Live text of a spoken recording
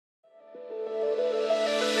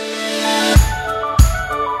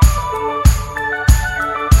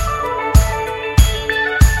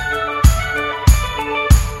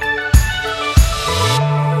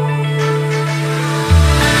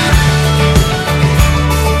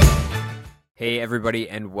Hey, everybody,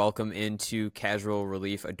 and welcome into Casual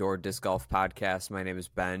Relief Adored Disc Golf Podcast. My name is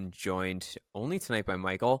Ben, joined only tonight by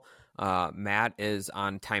Michael. Matt is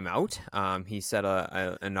on timeout. He said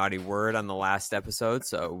a naughty word on the last episode,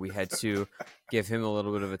 so we had to give him a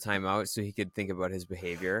little bit of a timeout so he could think about his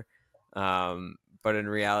behavior. But in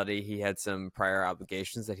reality, he had some prior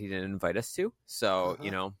obligations that he didn't invite us to. So,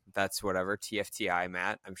 that's whatever. TFTI,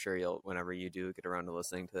 Matt. I'm sure you'll, whenever you do get around to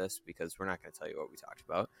listening to this, because we're not going to tell you what we talked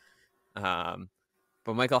about.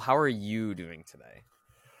 But Michael, how are you doing today?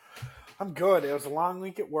 I'm good. It was a long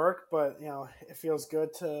week at work, but it feels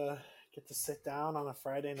good to get to sit down on a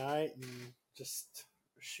Friday night and just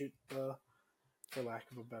shoot the, for lack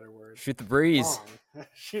of a better word, Shoot the breeze.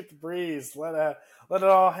 Shoot the breeze. Let it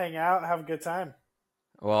all hang out. Have a good time.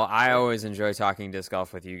 Well, I always enjoy talking disc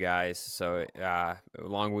golf with you guys. So, a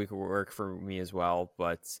long week of work for me as well.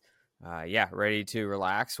 But ready to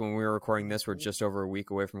relax. When we were recording this, we're just over a week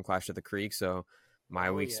away from Clash of the Creek. So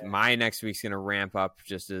my next week's going to ramp up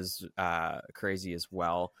just as crazy as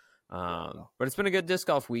well. But it's been a good disc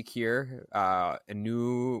golf week here. A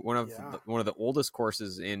new one of the oldest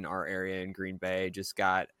courses in our area in Green Bay just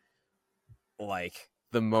got like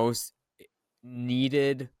the most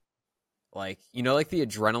needed, like the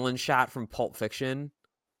adrenaline shot from Pulp Fiction.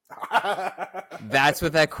 That's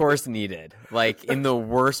what that course needed, like in the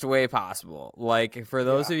worst way possible. Like for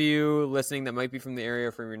those of you listening that might be from the area, or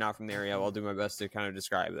if you're not from the area, I'll do my best to kind of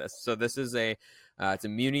describe this. So this is it's a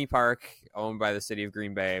muni park owned by the city of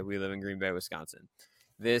Green Bay. We live in Green Bay, Wisconsin.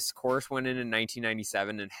 This course went in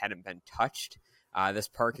 1997 and hadn't been touched. This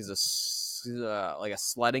park is like a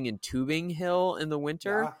sledding and tubing hill in the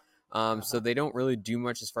winter. So they don't really do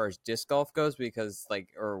much as far as disc golf goes because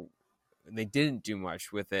they didn't do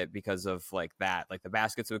much with it because of that. Like the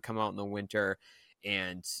baskets would come out in the winter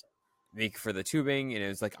and for the tubing, and it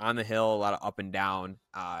was like on the hill, a lot of up and down.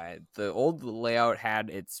 The old layout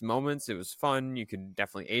had its moments. It was fun. You could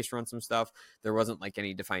definitely ace run some stuff. There wasn't like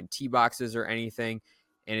any defined tee boxes or anything.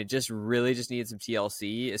 And it just really just needed some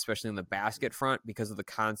TLC, especially on the basket front because of the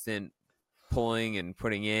constant pulling and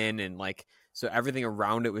putting in and so everything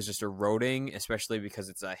around it was just eroding, especially because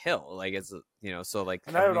it's a hill. Like it's so like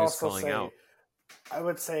and I would also say out. I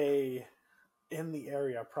would say in the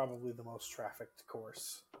area probably the most trafficked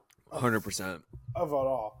course. 100% of it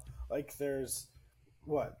all. Like there's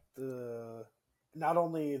not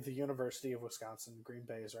only the University of Wisconsin, Green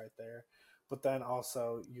Bay is right there, but then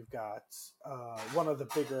also you've got one of the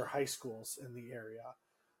bigger high schools in the area.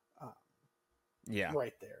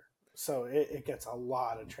 Right there. So it gets a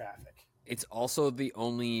lot of traffic. It's also the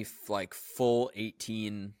only full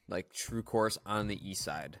 18 true course on the east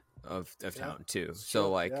side of town too.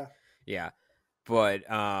 So but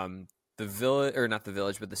the village, or not the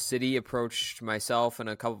village, but the city approached myself and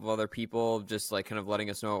a couple of other people just kind of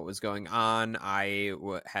letting us know what was going on. I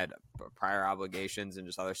had prior obligations and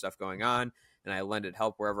just other stuff going on, and I lended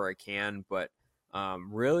help wherever I can. But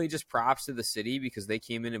really just props to the city because they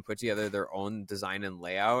came in and put together their own design and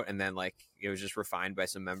layout, and then it was just refined by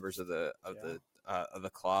some members of the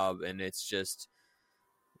club, and it's just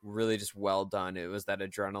really just well done. It was that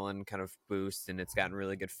adrenaline kind of boost, and it's gotten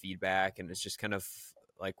really good feedback, and it's just kind of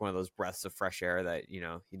like one of those breaths of fresh air that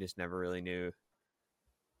you just never really knew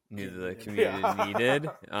the community needed.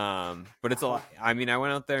 But it's a lot. I mean, I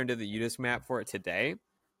went out there and did the UDisc map for it today,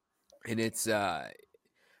 and it's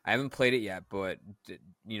I haven't played it yet, but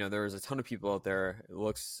there was a ton of people out there. It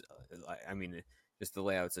looks, just the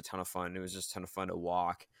layout's a ton of fun. It was just a ton of fun to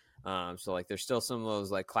walk. So there's still some of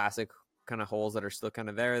those classic kind of holes that are still kind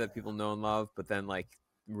of there that people know and love, but then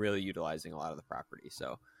really utilizing a lot of the property.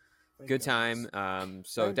 So good time.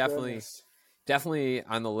 So definitely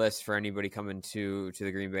on the list for anybody coming to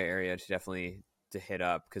the Green Bay area to hit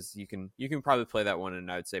up, because you can probably play that one in,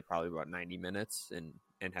 I would say, probably about 90 minutes and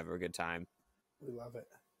have a good time. We love it.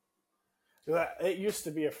 It used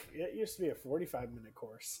to be a 45-minute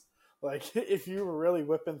course. Like if you were really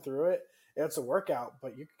whipping through it, it's a workout,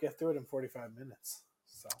 but you could get through it in 45 minutes.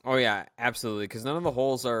 So. Oh yeah, absolutely. Because none of the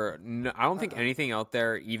holes are. I don't think anything out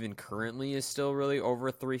there even currently is still really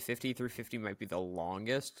over 350. 350 might be the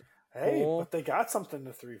longest. Hey, but they got something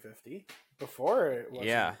to 350 before it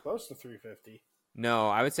wasn't close to 350. No,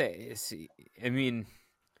 I would say. I mean,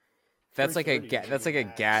 that's like a gas. That's like a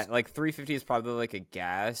gas. Like 350 is probably like a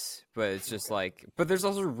gas, but it's just But there's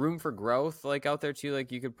also room for growth out there too.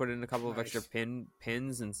 Like you could put in a couple of extra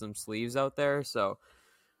pins and some sleeves out there. So,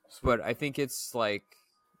 but I think it's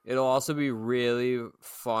it'll also be really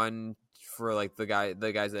fun for the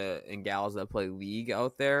guys and gals that play league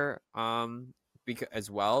out there,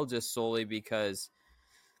 as well, just solely because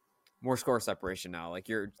more score separation now.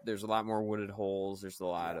 There's a lot more wooded holes. There's a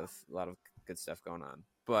lot of good stuff going on.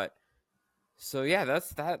 But so yeah,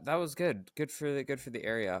 that was good for the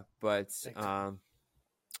area. But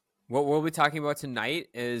what we'll be talking about tonight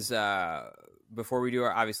is before we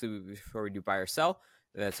do buy or sell,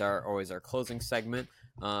 that's always our closing segment.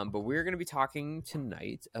 But we're going to be talking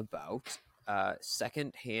tonight about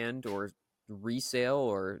secondhand or resale,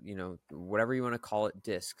 or whatever you want to call it,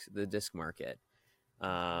 the disc market. So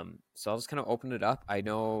I'll just kind of open it up. I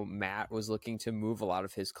know Matt was looking to move a lot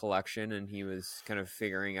of his collection, and he was kind of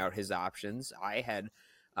figuring out his options. I had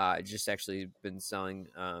just actually been selling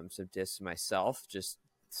some discs myself, just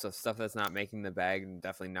so stuff that's not making the bag, and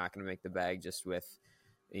definitely not going to make the bag, just with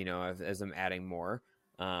as I'm adding more.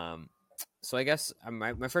 So I guess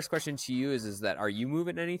my first question to you is that, are you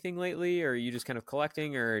moving anything lately, or are you just kind of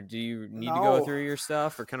collecting, or do you need to go through your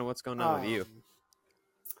stuff, or kind of what's going on with you?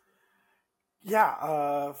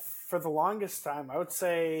 Yeah, for the longest time, I would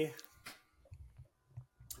say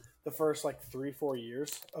the first 3-4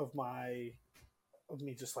 years of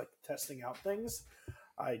me just testing out things,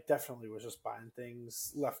 I definitely was just buying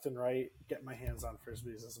things left and right, getting my hands on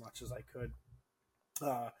frisbees as much as I could.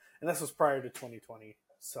 And this was prior to 2020,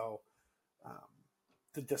 so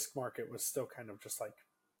the disc market was still kind of just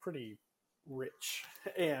pretty rich,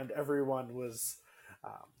 and everyone was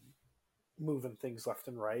moving things left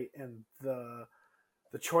and right, and the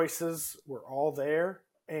choices were all there,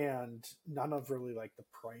 and none of really the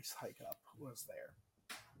price hike up was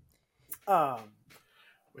there.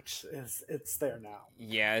 Which is, it's there now.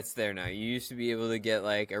 Yeah, it's there now. You used to be able to get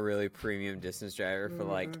a really premium distance driver for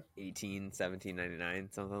 $18,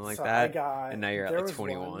 $17.99, something like that. And now you're at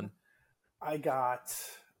 21. I got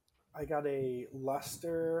a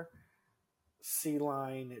Luster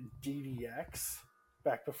C-Line DDX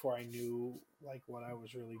back before I knew what I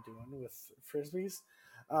was really doing with frisbees.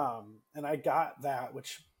 And I got that,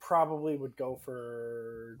 which probably would go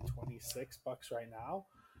for $26 right now.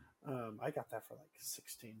 I got that for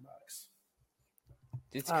 $16.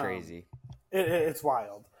 It's crazy. It's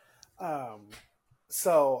wild.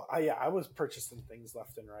 So I was purchasing things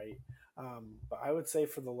left and right. But I would say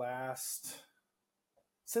for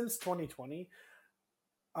since 2020,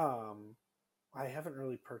 I haven't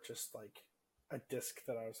really purchased a disc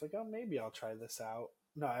that I was oh, maybe I'll try this out.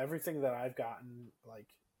 No, everything that I've gotten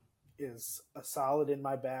is a solid in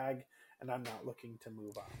my bag, and I'm not looking to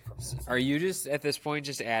move on from it. Are you just at this point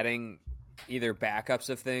just adding either backups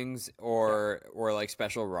of things or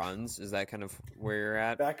special runs? Is that kind of where you're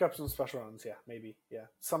at? Backups and special runs, yeah, maybe, yeah.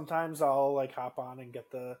 Sometimes I'll hop on and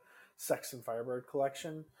get the Sex and Firebird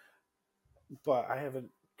collection, but I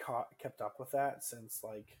haven't kept up with that since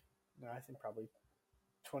I think probably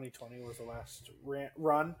 2020 was the last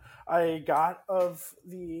run I got of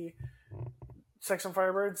the Sex and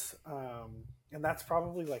Firebirds, and that's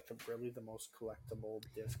probably really the most collectible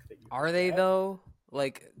disc that you are they get. Though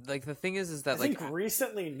the thing is that I think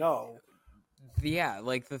recently no. Yeah,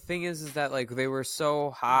 the thing is that they were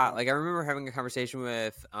so hot. I remember having a conversation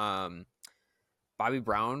with Bobby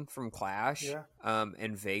Brown from Clash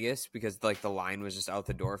in Vegas, because the line was just out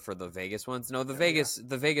the door for the Vegas ones. No, the Vegas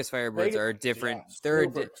Firebirds are different.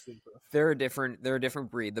 Yeah, they're a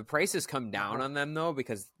different breed. The prices come down on them though,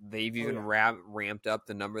 because they've even ramped up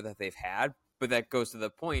the number that they've had. But that goes to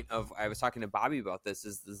the point of, I was talking to Bobby about this,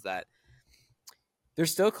 is that they're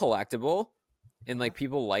still collectible, and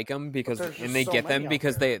people like them because, and they get them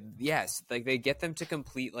because they get them to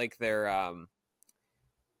complete their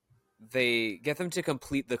they get them to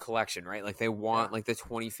complete the collection, right? They want the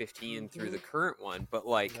 2015 through the current one, but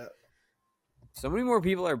so many more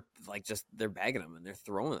people are just, they're bagging them and they're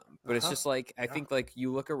throwing them. But it's just I think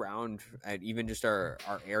you look around at even just our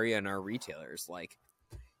area and our retailers,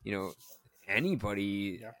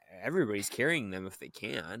 anybody, everybody's carrying them if they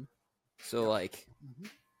can. So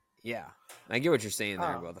yeah, I get what you're saying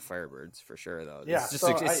there about the Firebirds for sure, though. It's just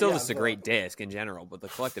it's still just a great disc in general, but the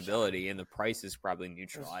collectability and the price is probably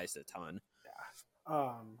neutralized a ton.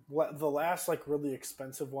 Yeah. The last like really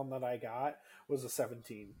expensive one that I got was a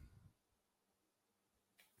 17.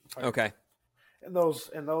 Firebird. Okay. And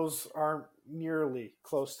those aren't nearly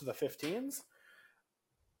close to the 15s,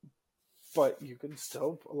 but you can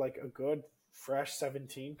still, like, a good fresh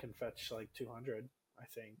 17 can fetch like 200, I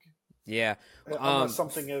think. Yeah, unless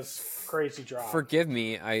something is crazy drop. Forgive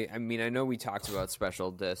me. I mean, I know we talked about special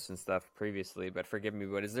discs and stuff previously, but forgive me.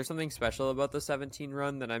 But is there something special about the 17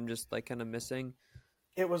 run that I'm just like kind of missing?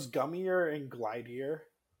 It was gummier and glidier.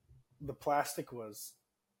 The plastic was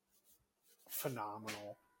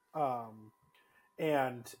phenomenal,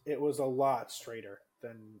 and it was a lot straighter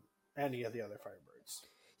than any of the other Firebirds.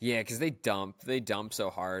 Yeah, because they dump so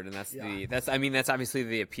hard, and that's obviously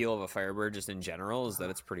the appeal of a Firebird just in general is that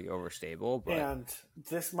it's pretty overstable. But And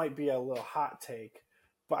this might be a little hot take,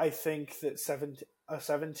 but I think that a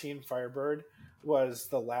 17 Firebird was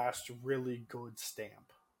the last really good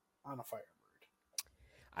stamp on a Firebird.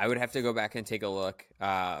 I would have to go back and take a look.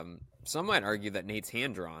 Some might argue that Nate's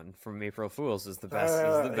hand drawn from April Fools is the best.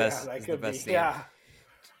 Yeah, that could be. Stamp. Yeah,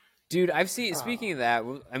 dude, I've seen. Speaking of that,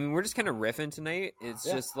 I mean, we're just kind of riffing tonight. It's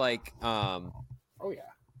just like, oh yeah,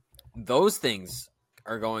 those things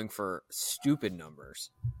are going for stupid numbers.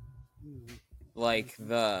 mm-hmm.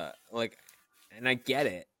 And I get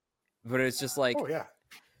it, but it's just like, oh yeah.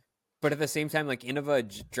 But at the same time, like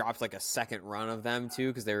Innova dropped like a second run of them too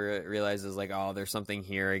because they realizes like, oh, there's something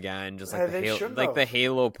here again, just like the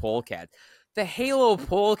Halo Polecat. The Halo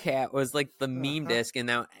Polecat was like the meme disc, and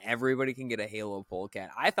now everybody can get a Halo Polecat.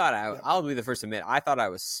 I thought I'll be the first to admit, I thought I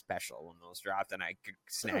was special when those dropped, and I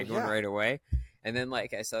snagged one right away. And then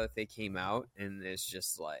like I saw that they came out, and it's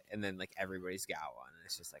just like, and then like everybody's got one, and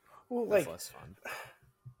it's just like, that's less fun.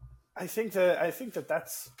 I think that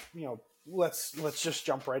that's, you know, let's just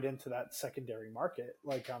jump right into that secondary market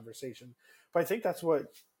like conversation. But I think that's what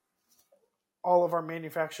all of our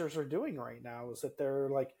manufacturers are doing right now, is that they're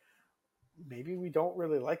like, maybe we don't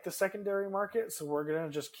really like the secondary market, so we're going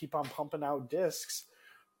to just keep on pumping out discs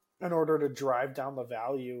in order to drive down the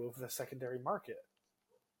value of the secondary market.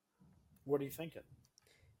 What are you thinking?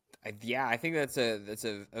 I think that's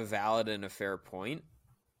a valid and a fair point.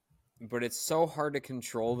 But it's so hard to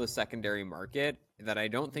control the secondary market that I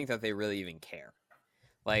don't think that they really even care.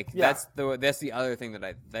 Like that's the other thing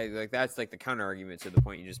that that's like the counter argument to the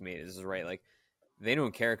point you just made is right. Like they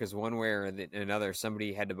don't care because one way or another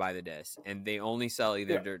somebody had to buy the disc, and they only sell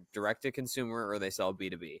either direct to consumer or they sell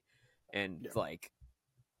B2B, and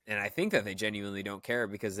and I think that they genuinely don't care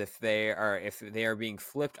because if they are being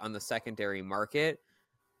flipped on the secondary market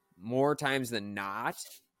more times than not,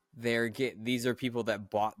 these are people that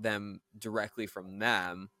bought them directly from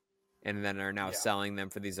them and then are now selling them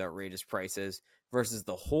for these outrageous prices versus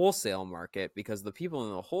the wholesale market, because the people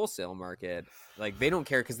in the wholesale market, like, they don't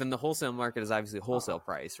care because then the wholesale market is obviously wholesale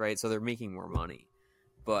price, right? So they're making more money.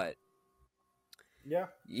 But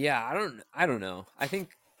I don't know. I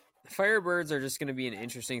think Firebirds are just going to be an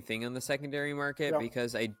interesting thing on the secondary market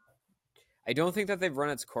because I don't think that they've run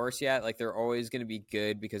its course yet. Like, they're always going to be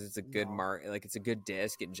good because it's a good like it's a good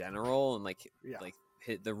disc in general, and like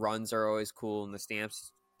the runs are always cool, and the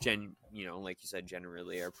stamps, like you said,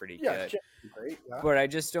 generally are pretty good. Great. Yeah. But I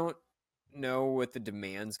just don't know what the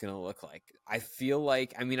demand's going to look like. I feel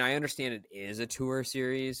like, I mean, I understand it is a tour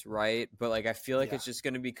series, right? But like, I feel like it's just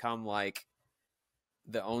going to become like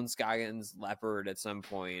the Onscoggins Leopard at some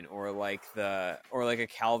point, or like a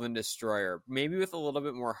Calvin Destroyer, maybe with a little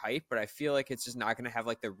bit more hype, but I feel like it's just not going to have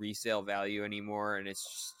like the resale value anymore, and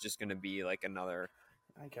it's just going to be like another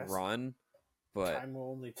run. But time will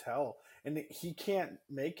only tell. And he can't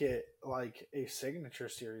make it like a signature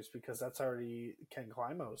series because that's already Ken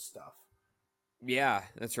Climo's stuff. Yeah,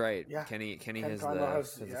 that's right. Yeah, Kenny has the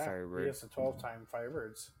Firebird. He has the 12-time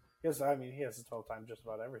Firebirds. He has the 12-time just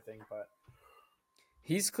about everything, but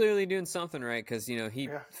he's clearly doing something right because,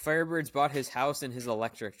 Firebirds bought his house and his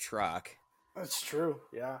electric truck. That's true.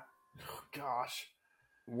 Yeah. Oh, gosh.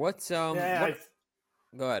 What's go ahead.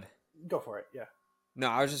 Go for it. Yeah. No,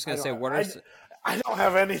 I was just gonna say I don't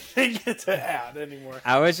have anything to add anymore.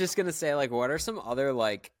 I was just gonna say, like, what are some other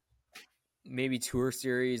like maybe tour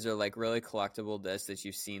series or like really collectible discs that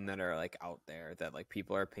you've seen that are like out there that like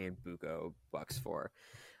people are paying buco bucks for?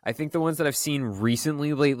 I think the ones that I've seen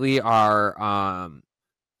recently lately are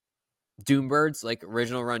Doombirds, like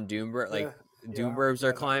original run Doombird, like Doombirds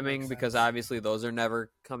are climbing because obviously those are never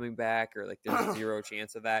coming back, or like there's zero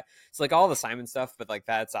chance of that. It's like all the Simon stuff, but like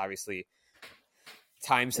that's obviously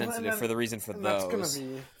time sensitive for the reason for those.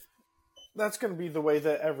 That's gonna be the way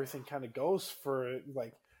that everything kind of goes for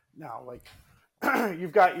like now. Like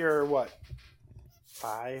you've got your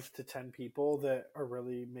 5 to 10 people that are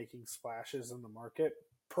really making splashes in the market.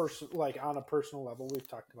 Like on a personal level, we've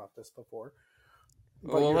talked about this before.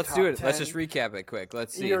 Well, let's do it. 10, let's just recap it quick.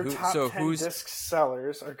 Let's see. Your top 10 disc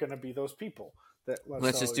sellers are going to be those people.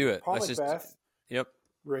 Let's just do it. Paul Macbeth,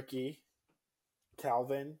 Ricky,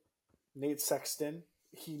 Calvin, Nate Sexton.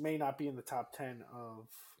 He may not be in the top 10 of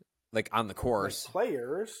like on the course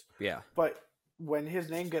players. Yeah, but when his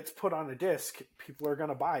name gets put on a disc, people are going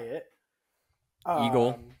to buy it.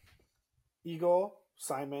 Eagle,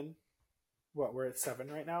 Simon. We're at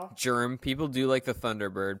 7 right now? Germ. People do like the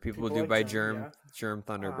Thunderbird. People do like buy Germ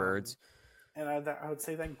Thunderbirds. And I would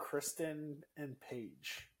say then Kristen and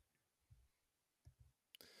Paige.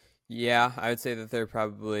 Yeah, I would say that they're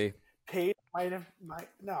probably Page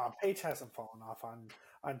no, Page hasn't fallen off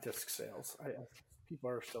on disc sales. People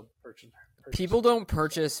are still purchasing them. people don't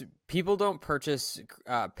purchase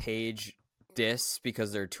Page discs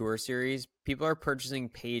because they're tour series. People are purchasing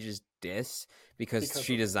Page's discs because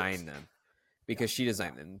she designed them. She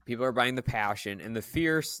designed them. People are buying the Passion and the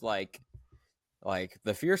Fierce. Like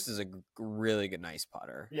the Fierce is a really good, nice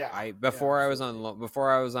putter. Yeah. Before I was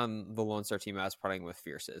on the Lone Star team, I was putting with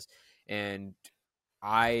Fierces, and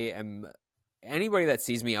I am anybody that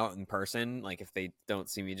sees me out in person, like if they don't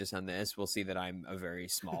see me just on this, will see that I'm a very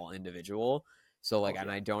small individual. So and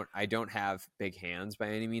I don't have big hands by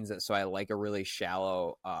any means. So I like a really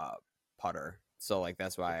shallow putter. So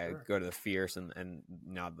that's why I go to the Fierce and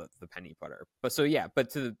now the penny putter. But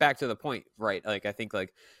back to the point, right? Like I think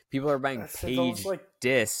people are buying Page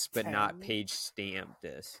discs, but 10? not Page stamp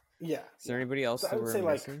discs. Yeah. Is there anybody else that we're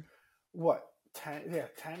missing? What? 10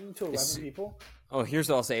 to 11 people? Oh, here's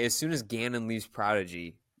what I'll say. As soon as Gannon leaves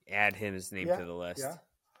Prodigy, add his name to the list. Yeah.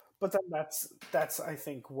 But then that's I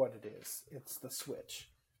think what it is. It's the switch.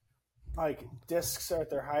 Like discs are at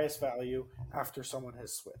their highest value after someone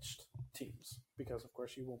has switched teams, because of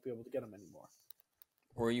course you won't be able to get them anymore.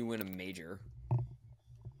 Or you win a major.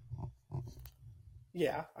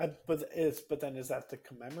 Yeah, but then is that the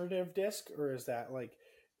commemorative disc, or is that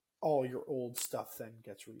all your old stuff then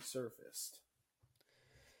gets resurfaced?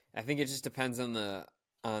 I think it just depends on the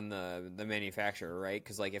manufacturer, right?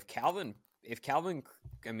 Because if Calvin,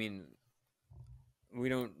 I mean, we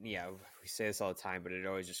don't, we say this all the time, but it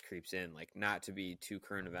always just creeps in, not to be too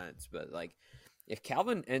current events, but if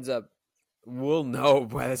Calvin ends up, we'll know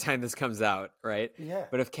by the time this comes out, right? Yeah.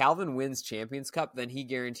 But if Calvin wins Champions Cup, then he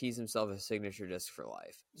guarantees himself a signature disc for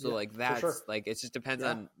life. So that's sure. It just depends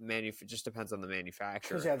on just depends on the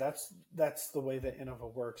manufacturer. Because that's the way that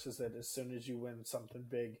Innova works, is that as soon as you win something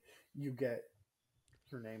big, you get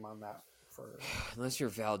your name on that for unless you're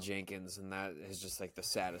Val Jenkins, and that is just the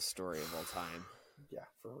saddest story of all time. Yeah,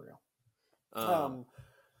 for real.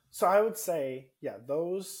 So I would say,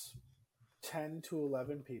 those 10 to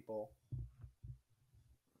 11 people.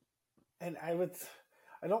 And I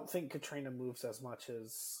don't think Katrina moves as much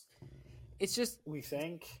as it's just we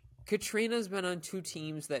think. Katrina's been on two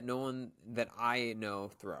teams that no one that I know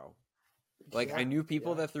throw. I knew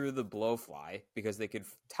people that threw the blowfly because they could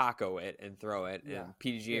taco it and throw it, and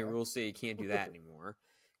PDGA rules say you can't do that anymore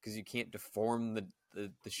because you can't deform the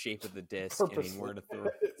shape of the disc anymore to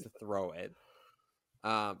throw it.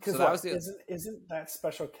 So that was isn't that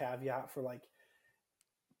special caveat for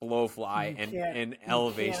blowfly and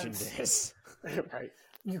elevation disc? Right.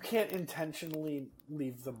 You can't intentionally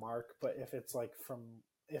leave the mark, but if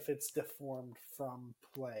it's deformed from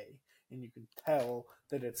play, and you can tell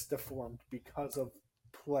that it's deformed because of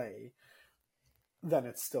play, then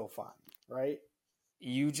it's still fine, right?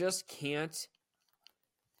 You just can't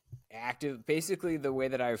basically the way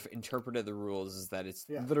that I've interpreted the rules is that it's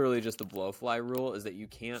literally just the blowfly rule, is that you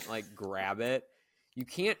can't grab it. You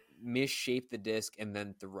can't misshape the disc and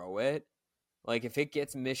then throw it. If it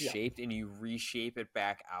gets misshaped and you reshape it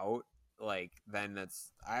back out, then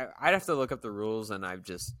that's I'd have to look up the rules, and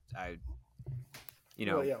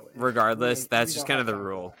regardless, that's just kind of the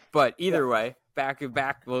rule. But either way, back,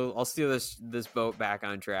 I'll steal this boat back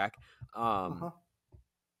on track.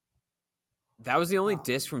 That was the only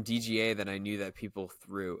disc from DGA that I knew that people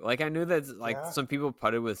threw. I knew that some people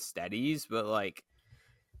putted with steadies, but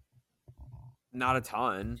not a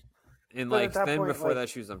ton. And then point, before that,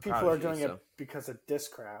 she was on people Prodigy, are doing it because of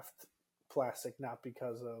Discraft plastic, not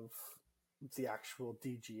because of the actual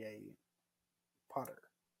DGA putter.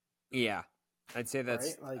 Yeah, I'd say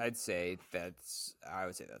that's. Right? I would say that's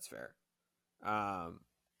fair.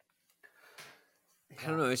 I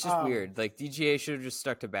don't know. It's just weird. DGA should have just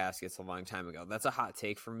stuck to baskets a long time ago. That's a hot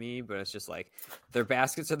take for me, but it's just their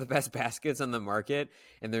baskets are the best baskets on the market,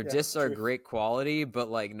 and their discs are great quality, but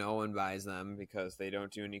no one buys them because they don't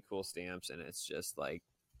do any cool stamps, and it's just meh.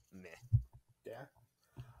 Yeah.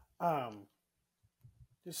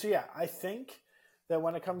 So I think that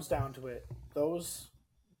when it comes down to it, those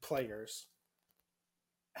players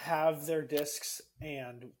have their discs,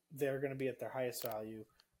 and they're going to be at their highest value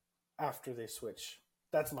after they switch.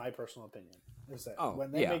 That's my personal opinion. Is that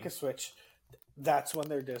when they make a switch, that's when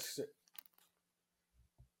their discs.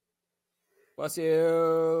 Bless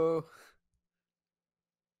you.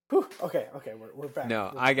 Whew. Okay, we're back.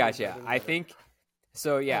 No, I got you. I think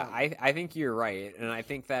so. Yeah, I think you're right, and I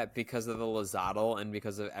think that because of the Lozado and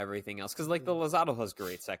because of everything else, because the Lozado has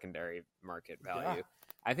great secondary market value. Yeah.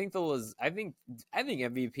 I think I think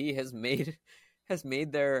MVP has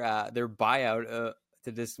made their buyout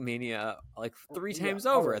to Discmania like 3 times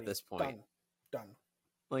over already. at this point. Done.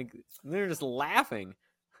 Like they're just laughing.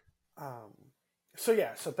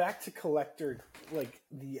 So back to collector, like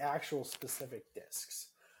the actual specific discs.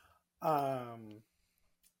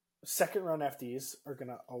 Second run FDs are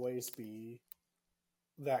gonna always be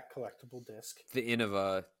that collectible disc. The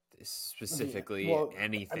Innova specifically,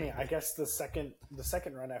 anything. I mean, I guess the second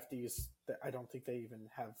run FDs, I don't think they even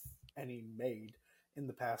have any made in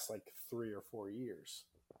the past like 3 or 4 years.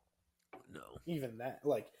 No, even that,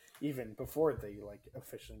 like even before they like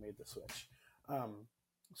officially made the switch.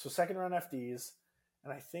 So second run FDs,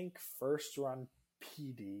 and I think first run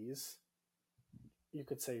PDs. You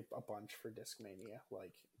could say a bunch for Discmania,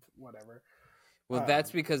 like whatever. Well,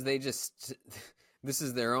 that's because they just this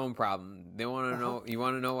is their own problem. They want to know. You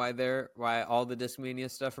want to know why all the Discmania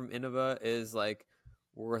stuff from Innova is like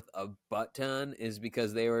worth a butt ton is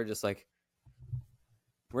because they were just like,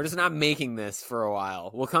 we're just not making this for a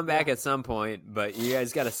while. We'll come back at some point, but you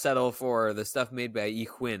guys got to settle for the stuff made by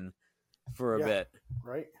eQuinn for a bit,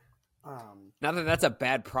 right? Not that that's a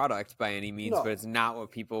bad product by any means, but it's not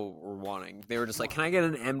what people were wanting. They were just like, "Can I get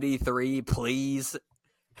an MD3, please?"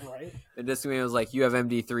 Right. And Discmania was like, "You have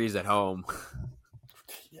MD3s at home."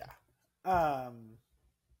 Yeah.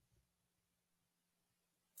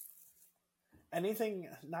 Anything,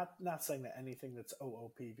 not saying that anything that's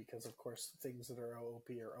OOP, because of course things that are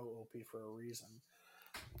OOP for a reason.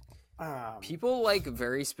 People like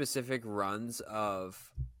very specific runs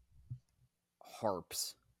of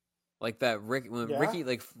harps, like that.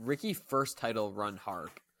 Ricky first title run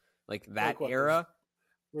harp, like that era.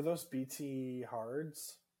 Were those BT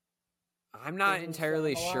hards? I'm not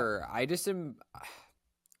entirely sure. I just am.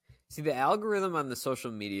 See, the algorithm on the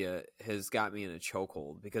social media has got me in a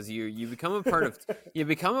chokehold because you become a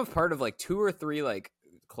part of like 2 or 3 like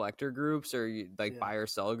collector groups or buy or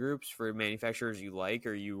sell groups for manufacturers you like,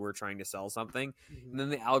 or you were trying to sell something, and then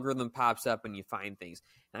the algorithm pops up and you find things.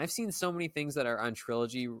 And I've seen so many things that are on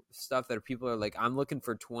Trilogy stuff that people are like, I'm looking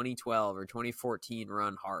for 2012 or 2014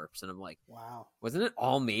 run harps, and I'm like, wow, wasn't it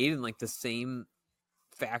all made in like the same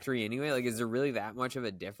factory anyway? Like, is there really that much of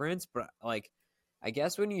a difference? But like, I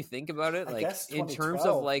guess when you think about it, like in terms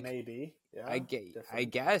of like, maybe, yeah, I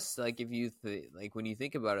guess like if you like when you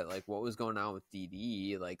think about it, like what was going on with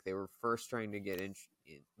DD, like they were first trying to get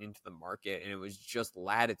into the market, and it was just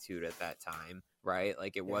Latitude at that time, right?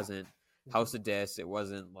 Like it wasn't House of Disc, it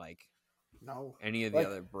wasn't like any of the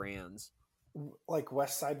other brands. Like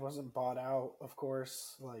West Side wasn't bought out, of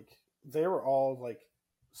course. Like they were all like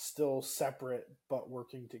still separate but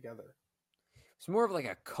working together. It's more of like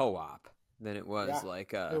a co-op than it was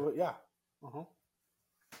like yeah,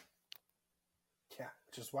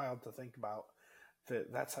 which is wild to think about.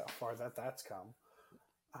 That's how far that's come.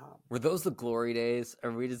 Were those the glory days?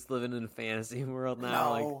 Are we just living in a fantasy world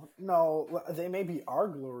now? No, they may be our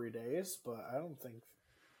glory days, but I don't think.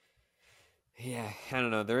 Yeah, I don't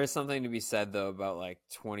know. There is something to be said though about like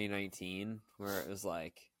 2019, where it was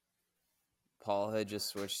like Paul had just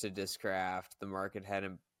switched to Discraft. The market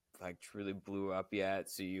hadn't like truly blew up yet,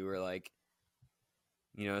 so you were like,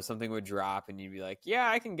 you know, something would drop and you'd be like, yeah,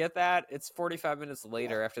 I can get that. It's 45 minutes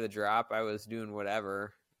later after the drop. I was doing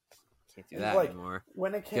whatever. Can't do that anymore.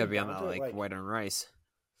 When it came gotta be on that like white on rice.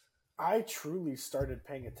 I truly started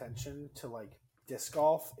paying attention to like disc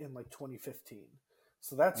golf in like 2015.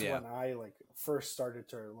 So that's when I like first started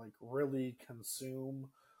to like really consume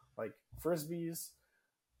like frisbees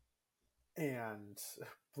and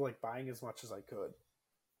like buying as much as I could.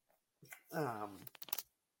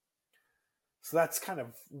 So that's kind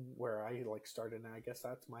of where I like started, and I guess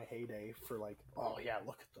that's my heyday for like, oh yeah,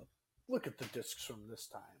 look at the discs from this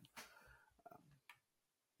time,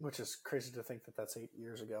 which is crazy to think that that's 8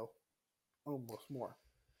 years ago, almost more.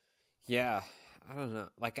 Yeah, I don't know.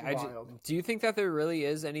 Like, do you think that there really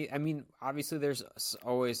is any? I mean, obviously, there's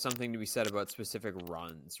always something to be said about specific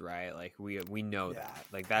runs, right? Like we know that,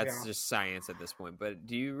 like that's just science at this point. But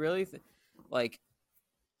do you really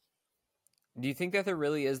do you think that there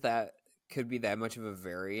really is that? Could be that much of a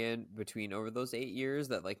variant between over those 8 years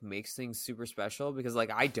that like makes things super special? Because like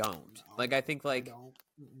I don't like, I think like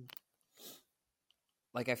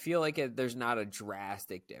I feel like there's not a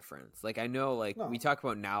drastic difference. Like I know like we talk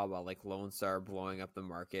about now about like Lone Star blowing up the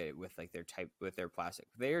market with like their plastic.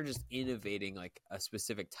 They are just innovating like a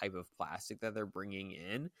specific type of plastic that they're bringing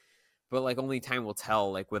in. But like only time will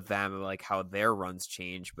tell, like with them, like how their runs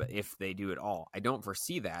change. But if they do it all, I don't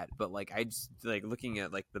foresee that. But like I just like looking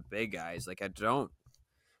at like the big guys, like I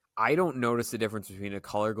don't notice the difference between a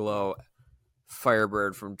Color Glow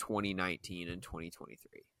Firebird from 2019 and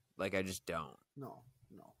 2023. Like I just don't. No.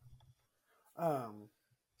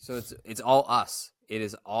 So it's all us. It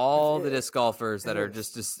is all the disc golfers that are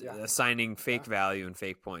just assigning fake value and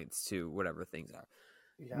fake points to whatever things are.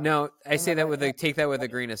 Yeah. No, I say that take that with a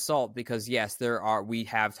grain of salt, because yes, we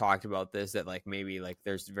have talked about this, that like maybe like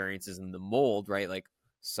there's variances in the mold, right? Like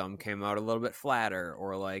some came out a little bit flatter,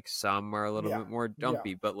 or like some are a little bit more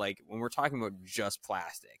dumpy. But like when we're talking about just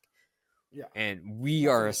plastic, and we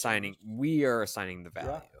are assigning the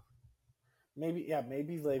value.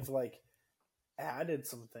 Maybe they've like added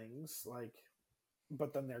some things, like,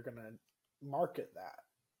 but then they're gonna market that.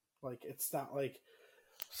 Like it's not like,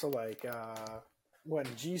 so like when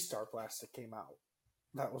G-Star plastic came out,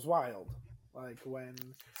 that was wild. Like when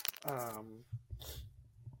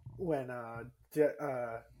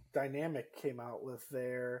Dynamic came out with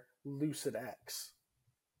their Lucid X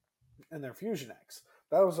and their Fusion X,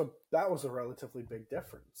 that was a relatively big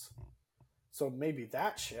difference. So maybe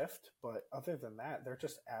that shift, but other than that, they're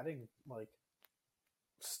just adding like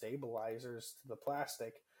stabilizers to the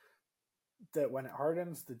plastic that when it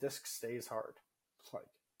hardens, the disc stays hard. Like,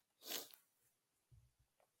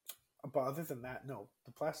 but other than that, no,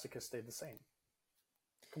 the plastic has stayed the same,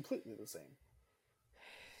 completely the same.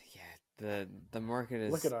 Yeah, the market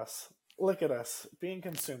is. Look at us being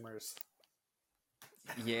consumers.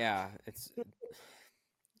 Yeah,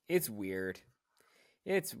 it's weird.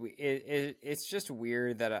 It's just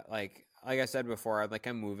weird that like I said before,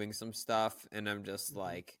 I'm moving some stuff, and I'm just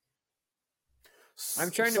like, I'm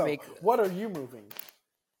trying to make. What are you moving?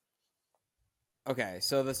 Okay,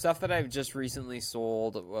 so the stuff that I've just recently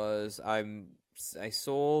sold was I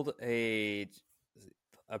sold a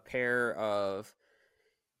pair of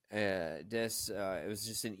discs. It was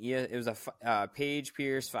just it was a Paige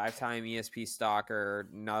Pierce 5-time ESP stalker,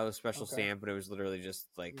 not a special stamp, but it was literally just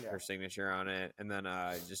like her signature on it, and then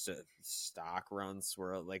just a stock run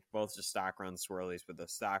swirl, like both just stock run swirlies, but the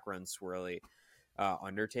stock run swirly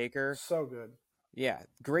Undertaker. So good. Yeah,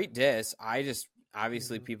 great disc. I just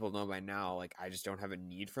obviously people know by now, like I just don't have a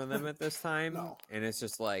need for them at this time. No. And it's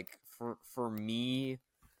just like for me,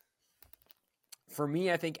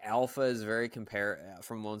 I think Alpha is very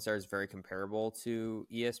from Lone Star is very comparable to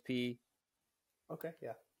ESP. Okay,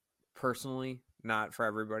 yeah. Personally, not for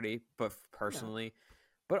everybody, but personally. Yeah.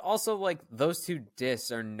 But also, like, those two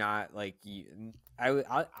discs are not like I'll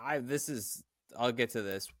get to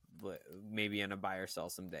this maybe in a buy or sell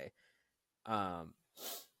someday.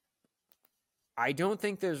 I don't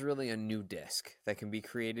think there's really a new disc that can be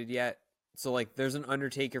created yet. So, like, there's an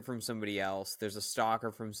Undertaker from somebody else. There's a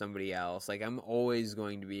Stalker from somebody else. Like, I'm always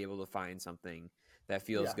going to be able to find something that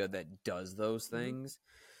feels good that does those things.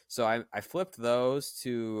 So I flipped those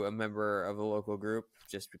to a member of a local group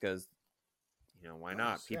just because, why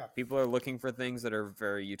not? People are looking for things that are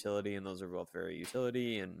very utility, and those are both very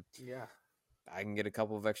utility. And I can get a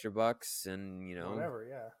couple of extra bucks and, whatever,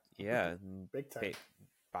 yeah. Big time.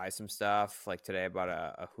 Buy some stuff. Like today I bought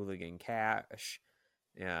a Hooligan Cash.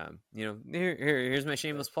 Here's my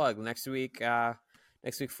shameless plug. Next week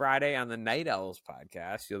Friday on the Night Owls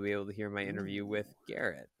podcast, you'll be able to hear my interview with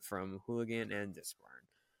Garrett from Hooligan and Disc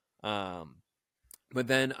Barn. But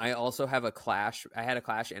then I also have a Clash. I had a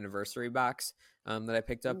Clash anniversary box that I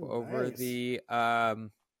picked up over the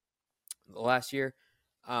last year.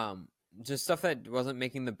 Just stuff that wasn't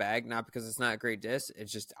making the bag, not because it's not a great disc.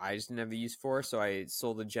 It's just I just didn't have the use for. So I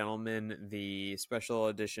sold a gentleman the special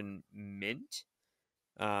edition Mint,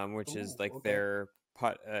 which is like their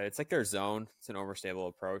putt. It's like their zone. It's an overstable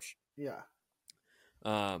approach. Yeah.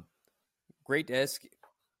 Great disc.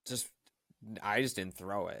 I just didn't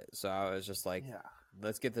throw it. So I was just like,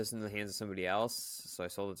 let's get this in the hands of somebody else. So I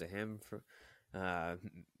sold it to him for.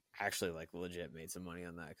 Actually, like, legit made some money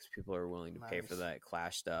on that because people are willing to pay for that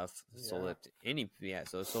Clash stuff. Sold it to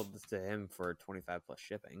so I sold this to him for 25 plus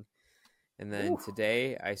shipping. And then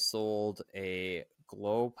today I sold a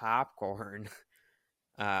glow popcorn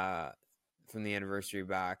from the anniversary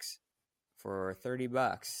box for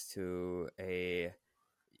 $30 to a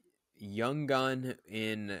young gun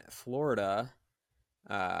in Florida.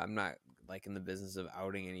 I'm not like in the business of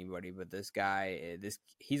outing anybody, but this guy,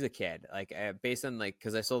 he's a kid. Like based on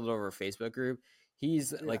because I sold it over a Facebook group,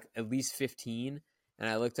 he's like at least 15. And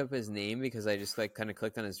I looked up his name because I just like kind of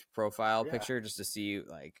clicked on his profile picture just to see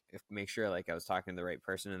make sure like I was talking to the right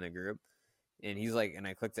person in the group. And he's like, and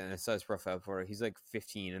I clicked it and I saw his profile photo. He's like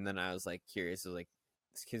 15, and then I was like curious. I was like,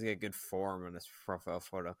 this kid's got good form on his profile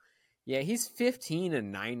photo. Yeah, he's 15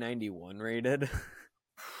 and 991 rated.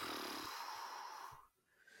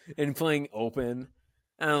 And playing open,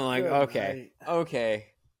 and I'm like, okay.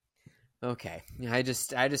 I just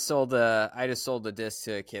sold a disc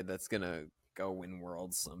to a kid that's gonna go win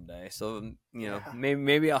worlds someday. So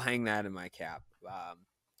maybe I'll hang that in my cap.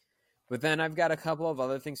 But then I've got a couple of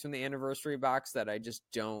other things from the anniversary box that I just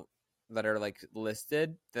don't, that are like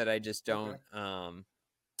listed, that I just don't,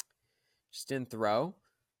 just didn't throw.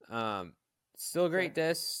 Still a great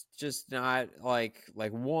disc, just not like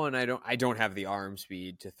one. I don't have the arm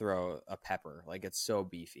speed to throw a pepper. Like, it's so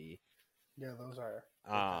beefy. Yeah, those are.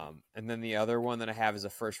 And then the other one that I have is a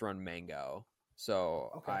first run mango.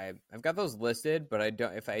 So I've got those listed, but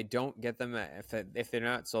if I don't get them, if they're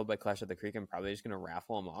not sold by Clash of the Creek, I'm probably just gonna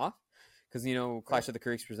raffle them off, because Clash of the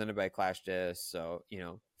Creek's presented by Clash Disc, so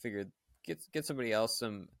figured get somebody else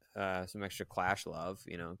some extra Clash love,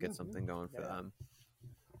 get something going for them.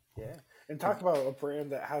 Yeah, and talk about a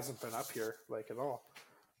brand that hasn't been up here like at all,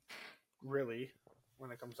 really, when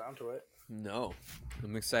it comes down to it. No,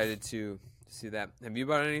 I'm excited to see that. Have you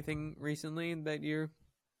bought anything recently that you're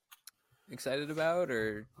excited about,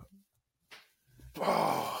 or?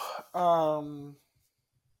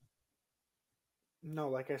 No,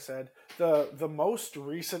 like I said, the most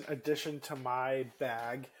recent addition to my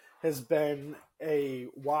bag has been a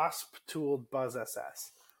Wasp tooled Buzz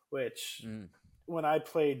SS, which when I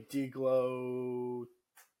played D-Glow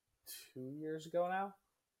 2 years ago now.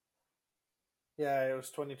 Yeah, it was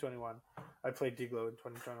 2021. I played D-Glow in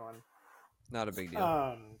 2021. Not a big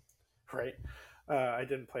deal. Right. I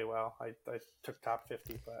didn't play well. I took top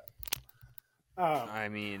 50, but I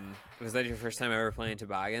mean, was that your first time ever playing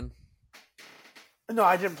Toboggan? No,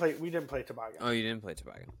 I didn't play. We didn't play Toboggan. Oh, you didn't play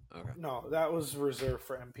Toboggan. Okay. No, that was reserved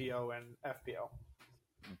for MPO and FPO.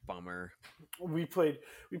 Bummer. We played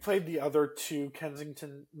the other two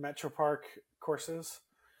Kensington Metro Park courses,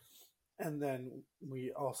 and then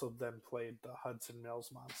we also played the Hudson Mills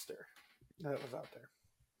Monster that was out there.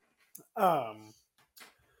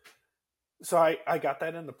 So I got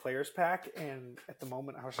that in the players pack, and at the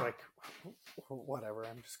moment I was like, whatever,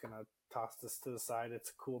 I'm just gonna toss this to the side. It's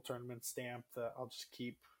a cool tournament stamp that I'll just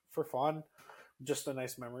keep for fun, just a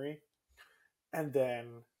nice memory. And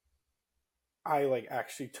then I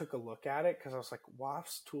actually took a look at it, because I was like,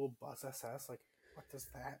 Wasp's Tool Buzz SS, like, what does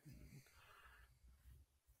that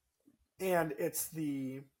mean? And it's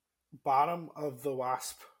the bottom of the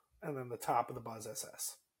Wasp and then the top of the Buzz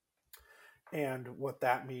SS. And what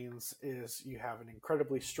that means is you have an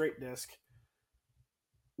incredibly straight disc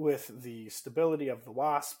with the stability of the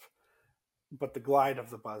Wasp, but the glide of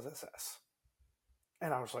the Buzz SS.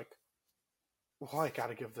 And I was like, well, I got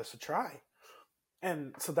to give this a try.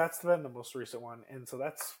 And so that's been the most recent one. And so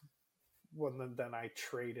that's one then I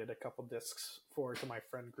traded a couple discs to my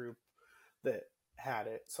friend group that had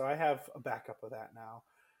it. So I have a backup of that now.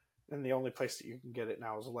 And the only place that you can get it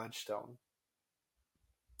now is Ledgestone.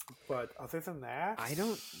 But other than that,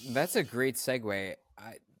 that's a great segue.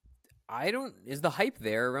 Is the hype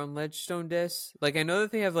there around Ledgestone discs? Like, I know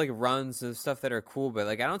that they have like runs of stuff that are cool, but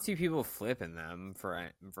like, I don't see people flipping them for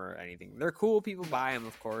anything. They're cool. People buy them,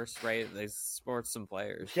 of course, right? They support some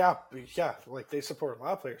players. Yeah. Like, they support a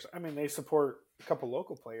lot of players. I mean, they support a couple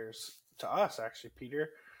local players to us, actually. Peter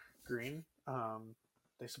Green,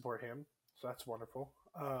 they support him, so that's wonderful.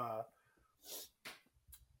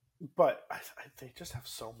 But they just have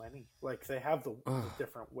so many. Like, they have the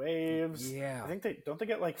different waves. Yeah. I think they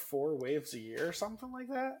get like 4 waves a year or something like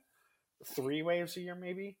that. 3 waves a year,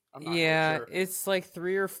 maybe. I'm not sure. It's like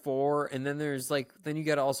 3 or 4, and then there's then you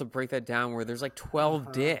got to also break that down where there's like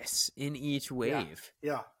 12 discs in each wave.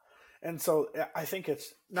 Yeah. And so I think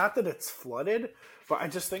it's not that it's flooded, but I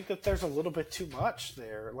just think that there's a little bit too much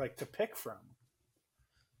there, like, to pick from.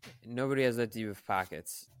 Nobody has that deep of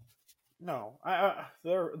pockets. No,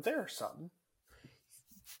 there are some,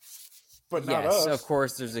 but not us. Of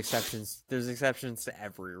course, there's exceptions. There's exceptions to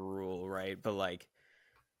every rule, right? But like,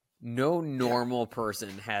 no normal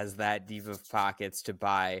person has that deep of pockets to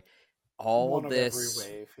buy all one this of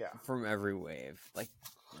every wave, from every wave. Like,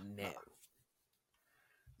 no.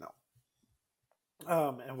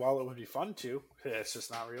 And while it would be fun to, it's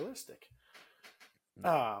just not realistic.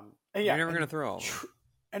 No. And you're never gonna throw all of them.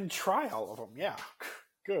 And try all of them. Yeah.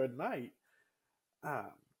 Good night.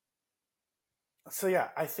 So yeah,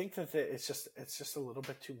 I think that it's just a little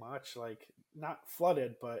bit too much. Like, not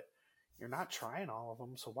flooded, but you're not trying all of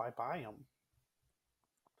them, so why buy them?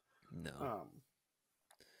 No.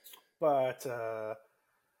 But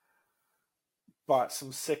bought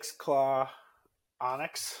some 6 Claw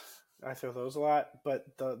Onyx. I throw those a lot, but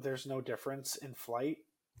there's no difference in flight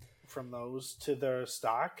from those to their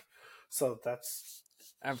stock, so that's.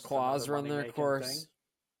 Have Claws run their course? Thing.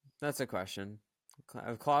 That's a question.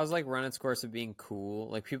 Claws run its course of being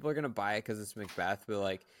cool. Like, people are gonna buy it because it's Macbeth, but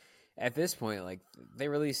like, at this point, like, they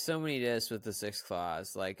released so many discs with the 6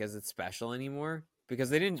 Claws. Like, is it special anymore?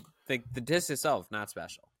 Because they didn't. The disc itself not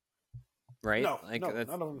special. right? No, Like no, that's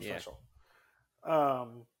none of them yeah, special.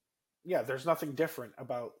 Yeah, there's nothing different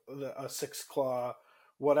about a six claw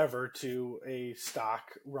whatever to a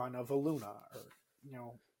stock run of a Luna, or you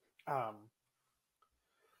know. Um,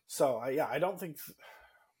 yeah, I don't think.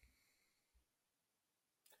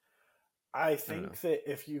 I I don't know. think that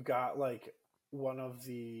if you got like one of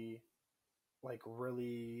the like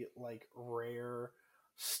really like rare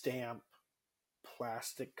stamp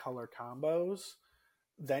plastic color combos,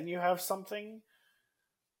 then you have something.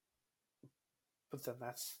 But then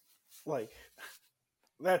that's like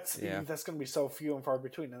that's Yeah, that's going to be so few and far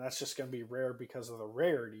between, and that's just going to be rare because of the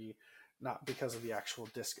rarity, not because of the actual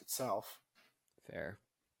disc itself. fair.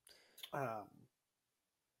 Um,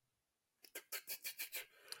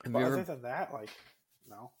 Have but you other ever than that, like,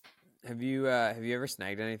 no. have you ever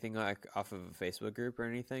snagged anything like off of a Facebook group or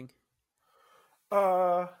anything?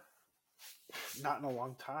 Uh, Not in a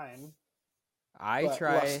long time. I But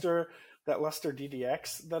try. That Luster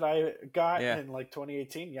DDX that I got Yeah, in like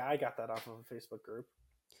 2018, yeah, I got that off of a Facebook group.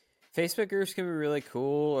 Facebook groups can be really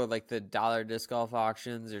cool, or like the dollar disc golf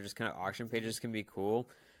auctions, or just kind of auction pages can be cool.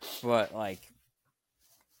 But like,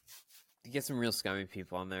 you get some real scummy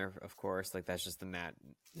people on there, of course. Like that's just the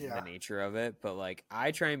Yeah, nature of it. But like,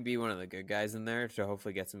 I try and be one of the good guys in there to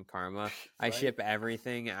hopefully get some karma. I right. ship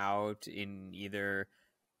everything out in either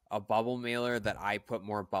a bubble mailer that I put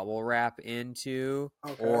more bubble wrap into,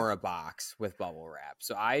 Okay, or a box with bubble wrap.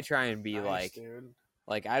 So I try and be nice, dude.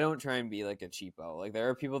 like I don't try and be like a cheapo. Like there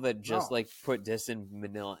are people that just No, like put this in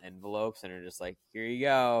manila envelopes and are just like, here you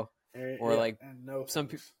go. Or yeah, like and no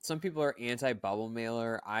thanks. some people are anti bubble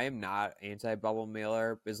mailer. I am not anti bubble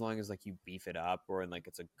mailer as long as like you beef it up or like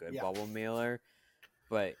it's a good Yeah, bubble mailer.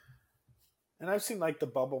 But and I've seen like the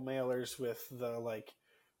bubble mailers with the like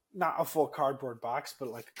not a full cardboard box, but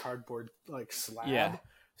like a cardboard like yeah, slab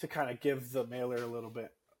to kind of give the mailer a little bit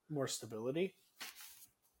more stability.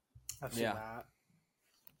 I've seen yeah, that.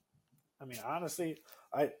 I mean, honestly,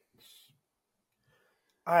 I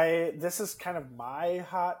I this is kind of my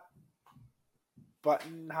hot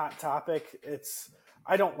topic. It's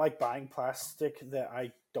I don't like buying plastic that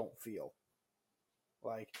I don't feel.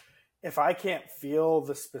 Like if I can't feel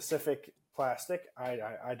the specific plastic,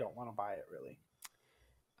 I don't want to buy it really.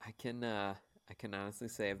 I can honestly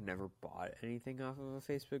say I've never bought anything off of a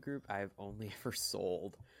Facebook group. I've only ever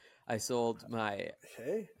sold. I sold my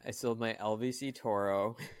Okay. I sold my LVC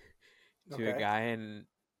Toro to a Okay. guy, and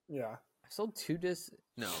Yeah. I've sold two discs.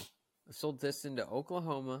 No, I've sold discs into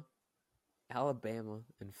Oklahoma, Alabama,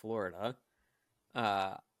 and Florida.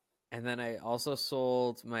 Uh, and then I also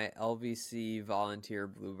sold my LVC Volunteer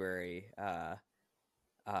Blueberry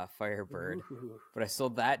Firebird, Ooh. but I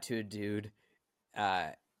sold that to a dude uh,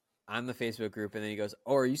 on the Facebook group, and then he goes,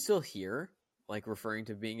 "Oh, are you still here?" Like referring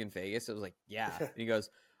to being in Vegas. I was like, "Yeah." And he goes,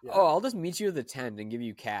 Yeah. "Oh, I'll just meet you at the tent and give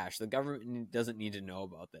you cash. The government doesn't need to know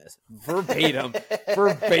about this." Verbatim,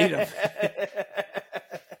 verbatim.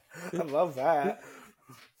 I love that.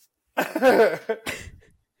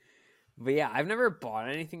 But yeah, I've never bought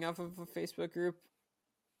anything off of a Facebook group.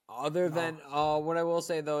 Other No. than what I will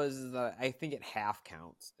say though is that I think it half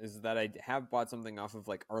counts. Is that I have bought something off of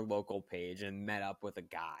like our local page and met up with a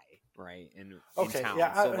guy right in Okay. town.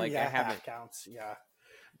 Yeah. So like I Yeah. haven't, Half counts. Yeah.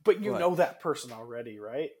 But you but know that person already,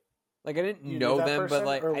 right? like I didn't You knew know that them, but person,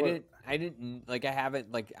 like or what? I didn't like I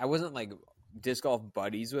haven't like I wasn't like disc golf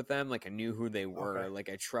buddies with them. Like I knew who they Okay. were. Like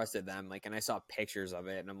I trusted them. Like and I saw pictures of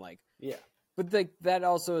it, and I'm like, Yeah. but like that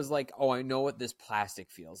also is like, oh, I know what this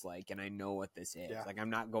plastic feels like, and I know what this is. Yeah. Like I'm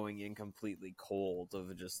not going in completely cold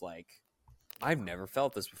of just like I've never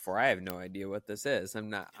felt this before. I have no idea what this is.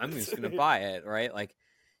 I'm just gonna buy it, right? Like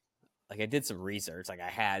I did some research. Like I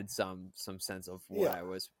had some sense of Yeah. what I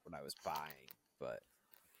was buying, but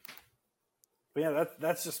But yeah,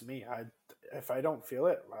 that's just me. I if I don't feel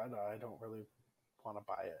it, I don't really want to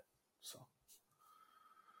buy it. So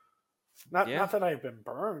yeah, not that I've been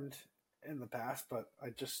burned in the past, but I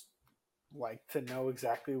just like to know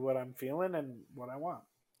exactly what I'm feeling and what I want.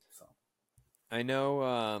 So I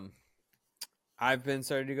know. I've been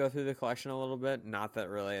starting to go through the collection a little bit. Not that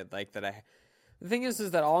really like that. The thing is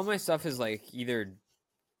that all of my stuff is like either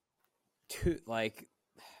too like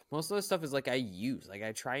most of the stuff is like I use. Like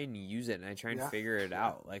I try and use it and I try and yeah, figure it yeah,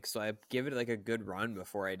 out. Like so I give it like a good run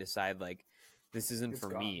before I decide like this isn't it's for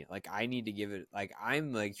gone. me. Like I need to give it like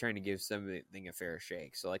I'm like trying to give something a fair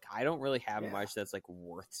shake. So like I don't really have Yeah. much that's like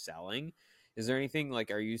worth selling. Is there anything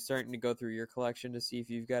like are you starting to go through your collection to see if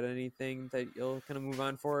you've got anything that you'll kind of move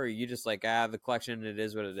on for, or are you just like the collection it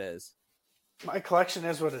is what it is? My collection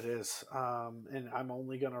is what it is, and I'm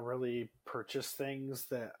only gonna really purchase things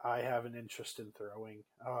that I have an interest in throwing.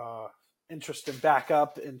 interest in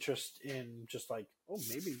backup, interest in just like, oh,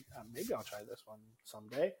 maybe I'll try this one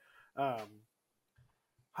someday.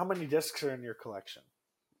 How many discs are in your collection?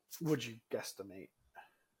 Would you guesstimate?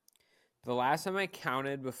 The last time I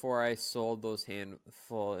counted before I sold those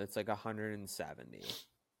handful, it's like 170.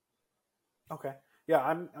 Okay. Yeah,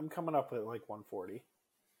 I'm coming up with like 140.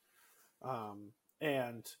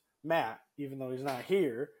 And Matt, even though he's not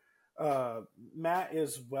here, Matt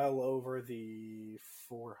is well over the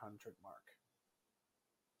 400 mark.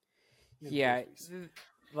 Yeah,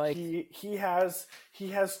 like he has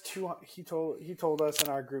two. He told us in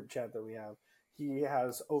our group chat that we have, he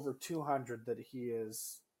has over 200 that he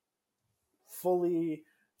is fully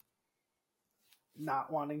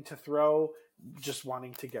not wanting to throw, just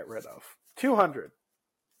wanting to get rid of. 200.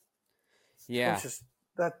 Yeah, it's just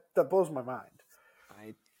that blows my mind.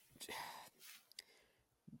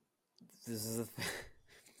 This is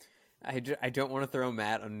I don't want to throw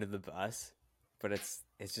Matt under the bus, but it's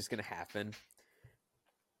just gonna happen.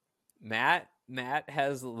 Matt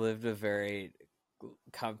has lived a very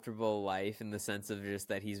comfortable life in the sense of just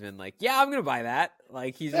that he's been like, yeah, I'm gonna buy that.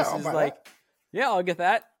 Like he's just is like, yeah, I'll get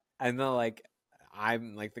that. And then like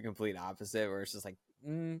I'm like the complete opposite, where it's just like,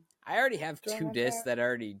 I already have two discs that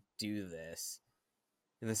already do this.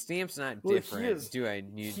 And the stamp's not different. Do I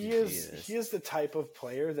need to do this? He is the type of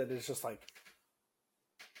player that is just like,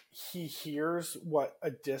 he hears what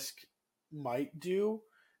a disc might do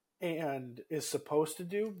and is supposed to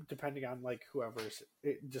do, depending on like whoever's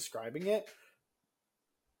describing it.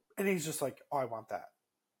 And he's just like, oh, I want that.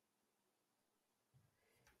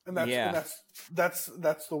 And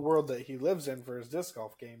that's the world that he lives in for his disc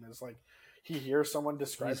golf game, is like, he hears someone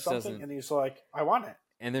describe something and he's like, I want it.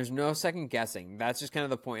 And there's no second guessing. That's just kind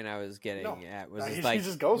of the point I was getting at. Was he like,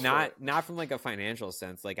 just goes for it. Not from like a financial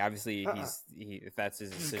sense. Like obviously if that's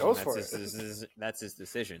his decision, that's his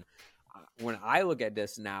decision. When I look at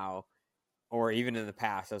this now, or even in the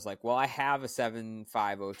past, I was like, well, I have a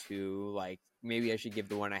 7502. Like maybe I should give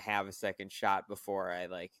the one I have a second shot before I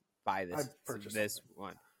like buy this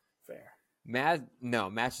one. Fair.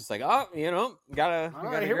 Matt's just like, oh, gotta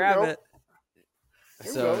grab it.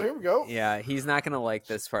 Here we go. Yeah, he's not gonna like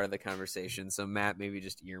this part of the conversation. So Matt maybe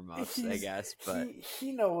just earmuffs, I guess. But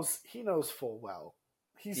he knows full well.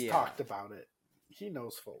 He's talked about it. He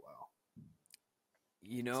knows full well.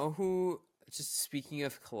 You know who? Just speaking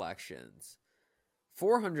of collections,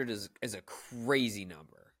 400 is a crazy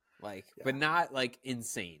number. Like, but not like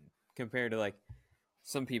insane compared to like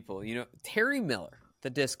some people. Terry Miller, the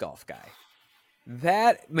disc golf guy.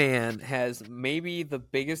 That man has maybe the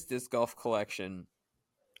biggest disc golf collection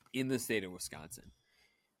in the state of Wisconsin.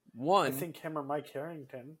 I think him or Mike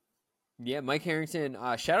Harrington. Yeah, Mike Harrington.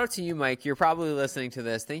 Shout out to you, Mike. You're probably listening to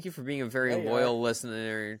this. Thank you for being a very loyal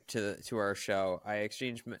listener to our show. I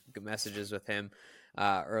exchanged messages with him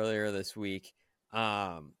earlier this week,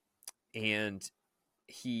 and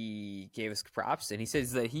he gave us props. And he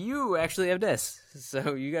says that you actually have this,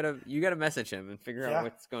 so you gotta message him and figure out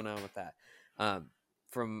what's going on with that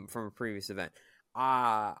from a previous event.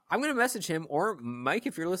 I'm going to message him, or Mike,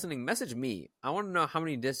 if you're listening, message me. I want to know how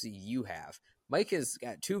many discs you have. Mike has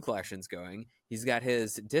got two collections going. He's got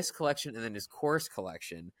his disc collection and then his course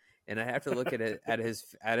collection. And I have to look at it I'd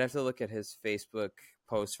have to look at his Facebook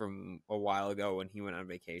post from a while ago when he went on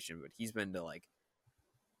vacation, but he's been to like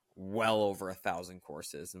well over 1,000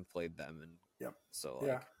 courses and played them. And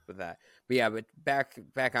with that, but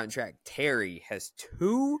back on track. Terry has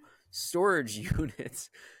 2 storage units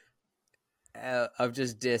of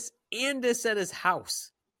just discs and discs at his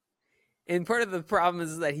house. And part of the problem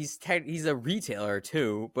is that he's a retailer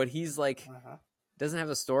too, but he's like doesn't have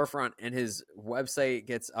a storefront, and his website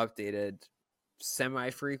gets updated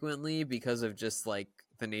semi-frequently because of just like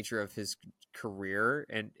the nature of his career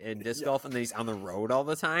and disc golf, and then he's on the road all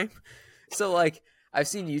the time. So like I've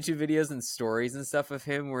seen YouTube videos and stories and stuff of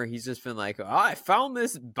him where he's just been like, oh, I found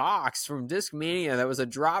this box from Discmania that was a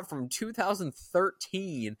drop from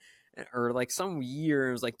 2013 or like some year.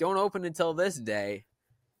 It was like, don't open until this day.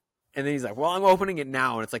 And then he's like, well, I'm opening it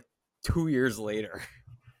now. And it's like 2 years later.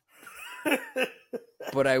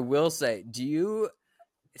 But I will say, do you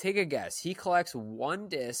take a guess? He collects one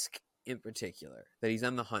disc in particular that he's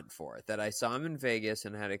on the hunt for, that I saw him in Vegas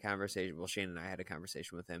and had a conversation. Well, Shane and I had a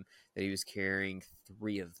conversation with him that he was carrying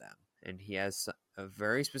 3 of them. And he has a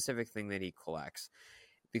very specific thing that he collects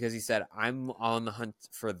because he said, I'm on the hunt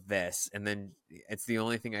for this. And then it's the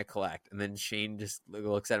only thing I collect. And then Shane just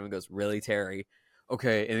looks at him and goes, really, Terry?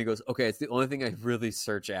 Okay. And he goes, okay, it's the only thing I really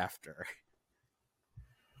search after.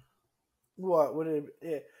 What would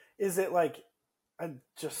it is? It like I'm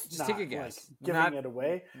just take a not guess. giving it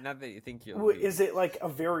away. Not that you think you'll. Is it like a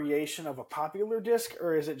variation of a popular disc,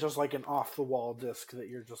 or is it just like an off the wall disc that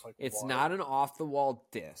you're just like? It's what? not an off the wall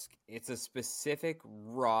disc. It's a specific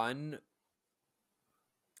run.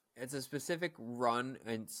 It's a specific run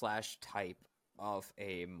and / type of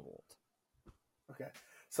a mold. Okay,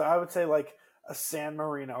 so I would say like a San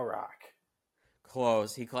Marino rock.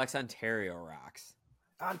 Close. He collects Ontario rocks.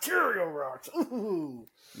 Ontario rocks. Ooh.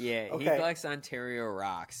 Yeah, Okay. He collects Ontario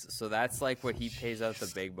rocks. So that's like what he pays out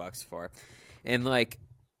the big bucks for. And like,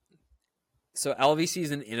 so LVC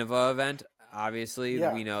is an Innova event. Obviously,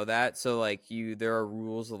 we know that. So like, there are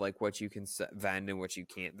rules of like what you can vend and what you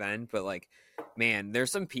can't vend. But like, man,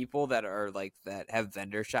 there's some people that are like that have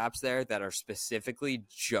vendor shops there that are specifically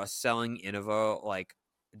just selling Innova like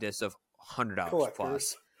discs of $100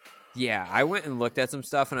 plus. Yeah, I went and looked at some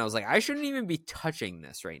stuff and I was like, I shouldn't even be touching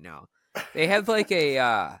this right now. They have like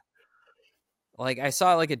a like I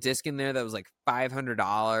saw like a disc in there that was like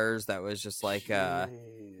 $500 that was just like it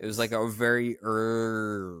was like a very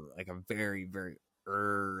very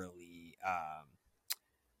early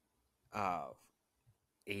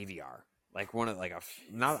AVR. Like one of like I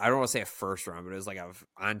don't want to say a first run, but it was like a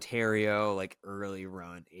Ontario like early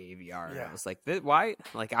run AVR. And I was like, why?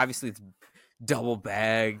 Like obviously it's double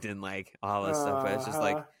bagged and like all this stuff, but it's just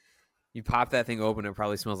like you pop that thing open, it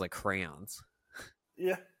probably smells like crayons.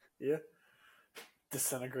 Yeah.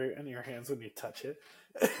 Disintegrate in your hands when you touch it.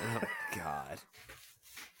 Oh God.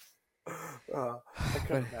 I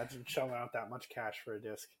couldn't imagine shelling out that much cash for a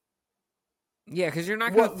disc. Yeah, because you're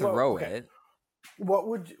not going to throw it. What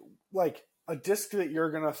would you, like a disc that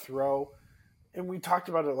you're going to throw? And we talked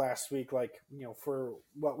about it last week, like, you know, for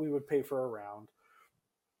what we would pay for a round.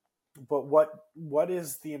 But what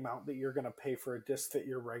is the amount that you're going to pay for a disc that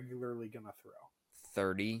you're regularly going to throw?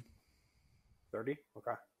 30. 30?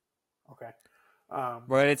 Okay.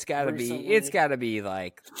 But it's got to be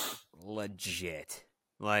like legit.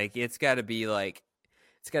 Like it's got to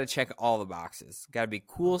check all the boxes. Got to be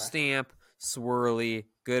cool stamp, swirly,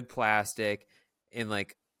 good plastic, and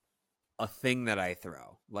like a thing that I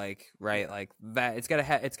throw. Like like that. It's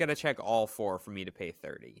got to check all four for me to pay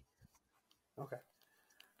 30. Okay.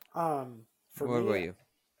 What about you?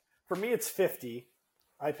 For me, it's 50.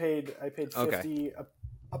 I paid 50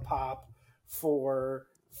 a pop for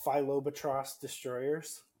Philobatros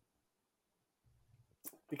destroyers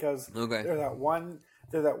because they're that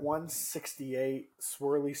 168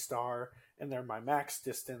 swirly star, and they're my max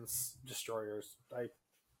distance destroyers. I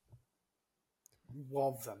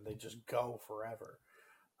love them; they just go forever.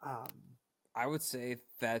 I would say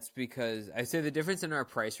that's because I say the difference in our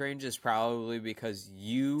price range is probably because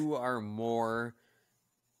you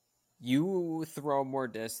throw more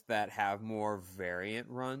discs that have more variant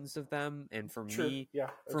runs of them, and for me,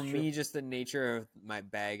 just the nature of my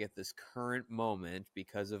bag at this current moment,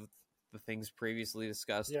 because of the things previously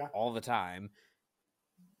discussed all the time,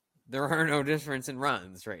 there are no difference in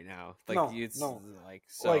runs right now.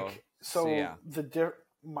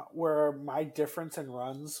 Where my difference in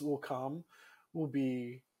runs will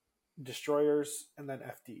be destroyers and then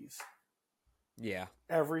FDs. Yeah.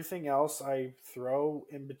 Everything else I throw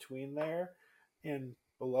in between there and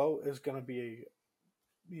below is going to be,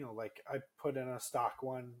 you know, like I put in a stock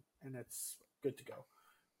one and it's good to go.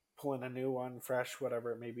 Pull in a new one, fresh,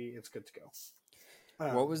 whatever it may be, it's good to go.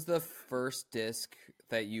 What was the first disc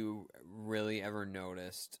that you really ever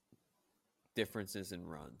noticed differences in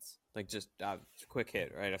runs? Like just quick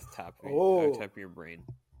hit right off the top of your brain.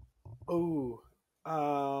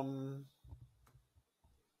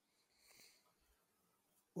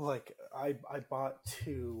 Like I bought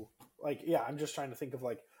two. Like I'm just trying to think of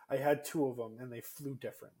like I had two of them and they flew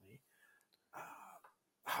differently.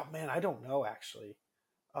 Oh man, I don't know actually.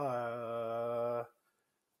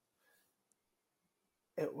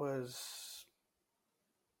 It was.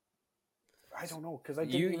 I don't know because I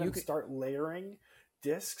didn't even start layering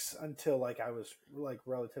discs until like I was like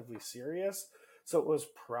relatively serious. So it was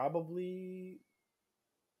probably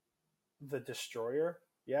the Destroyer,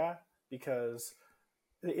 because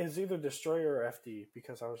it is either Destroyer or FD.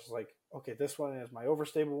 Because I was like, okay, this one is my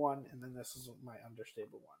overstable one, and then this is my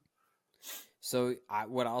understable one. So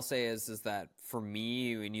what I'll say is that for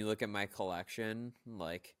me, when you look at my collection,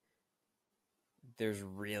 like there's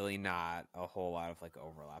really not a whole lot of like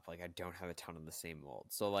overlap. Like I don't have a ton of the same mold.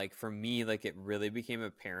 So like for me, like it really became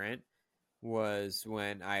apparent was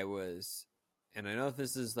when I was, and I know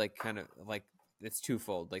this is like kind of like it's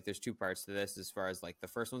twofold. Like there's two parts to this as far as like the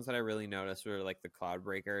first ones that I really noticed were like the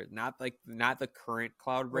Cloudbreaker, not the current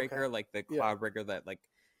Cloudbreaker, like the Cloudbreaker that like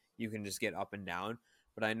you can just get up and down.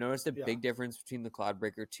 but I noticed a big difference between the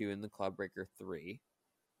Cloudbreaker 2 and the Cloudbreaker 3.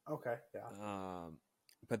 Okay, yeah.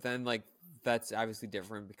 But then like that's obviously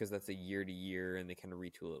different because that's a year to year and they kind of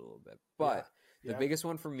retool it a little bit. But the biggest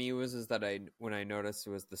one for me was that when I noticed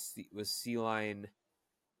was Sea Line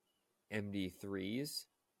MD3s.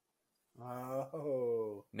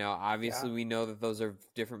 Oh. Now obviously we know that those are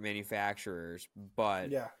different manufacturers,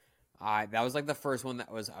 but that was like the first one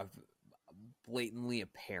that was blatantly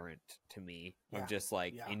apparent to me of just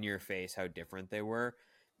like in your face how different they were.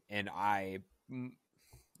 And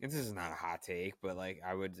this is not a hot take, but like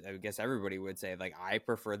I guess everybody would say like I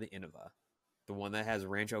prefer the Innova, the one that has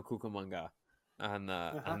Rancho Cucamonga on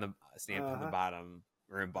the stamp on the bottom,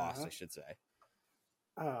 or embossed, I should say.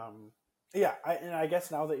 I guess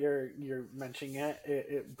now that you're mentioning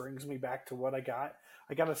it brings me back to what I got.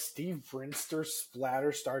 I got a Steve Brinster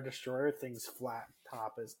Splatter Star Destroyer, thing's flat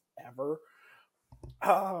top as ever.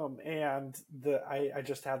 And I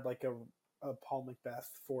just had like a Paul Macbeth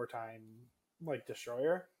 4-time like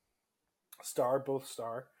destroyer, both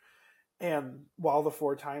star, and while the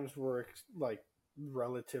 4 times were like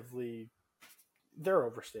relatively, they're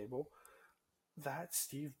overstable, that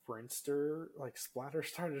Steve Brinster like Splatter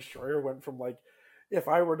Star Destroyer went from like, if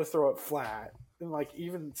I were to throw it flat, and like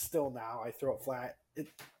even still now I throw it flat,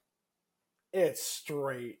 it's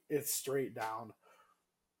straight down.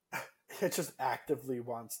 It just actively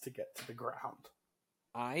wants to get to the ground.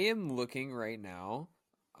 I am looking right now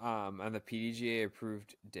on the PDGA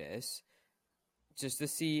approved disc just to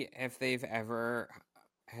see if they've ever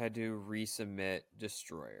had to resubmit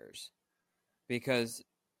destroyers, because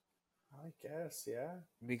I guess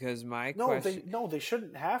because my question, they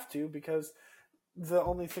shouldn't have to, because the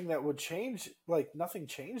only thing that would change, like nothing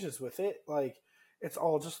changes with it, like it's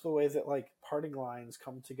all just the way that like parting lines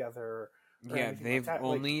come together. They've like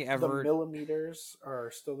only the millimeters are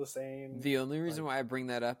still the same. The only reason why I bring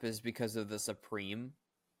that up is because of the Supreme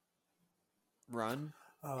run.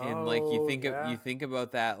 And like you think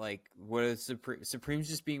about that, like what is Supreme's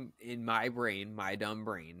just being, in my brain, my dumb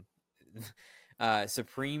brain,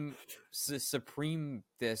 Supreme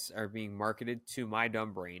this are being marketed to my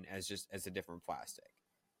dumb brain as a different plastic.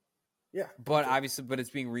 Yeah, but obviously, it's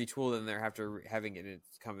being retooled and they're having it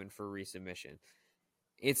come in for resubmission.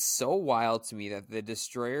 It's so wild to me that the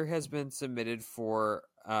destroyer has been submitted for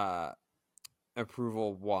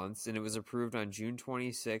approval once, and it was approved on June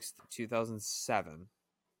 26th, 2007.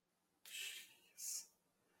 Jeez.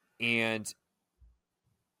 And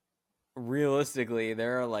realistically,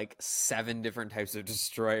 there are like 7 different types of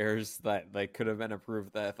destroyers that like could have been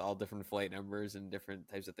approved with all different flight numbers and different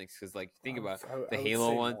types of things. Because like think about the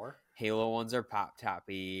Halo one. More. Halo ones are pop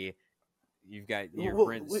toppy. You've got your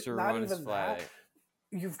Brinster one is flat. That.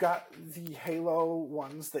 You've got the Halo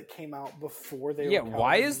ones that came out before they.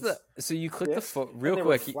 Why is so you click the real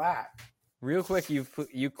quick? Flat. Real quick, you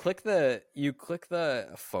click the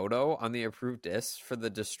photo on the approved disc for the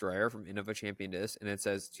destroyer from Innova Champion Disc, and it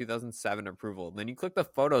says 2007 approval. And then you click the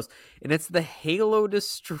photos, and it's the Halo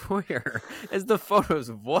destroyer as the photos.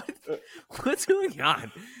 What's going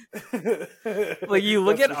on? Like you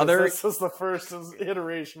look at other. This is the first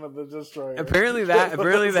iteration of the destroyer. Apparently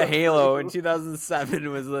the Halo in 2007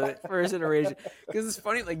 was the first iteration. Because it's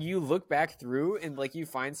funny, like you look back through and like you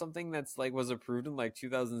find something that's like was approved in like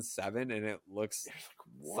 2007, and it looks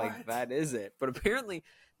like that is it. But apparently,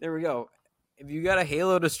 there we go. If you got a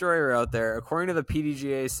Halo destroyer out there, according to the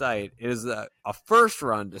PDGA site, it is a first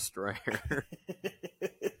run destroyer.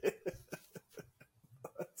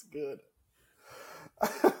 That's good.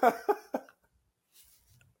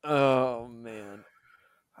 Oh man.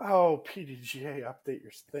 Oh, PDGA, update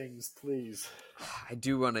your things, please. I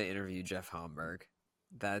do want to interview Jeff Homburg.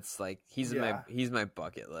 That's like he's my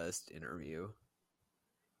bucket list interview.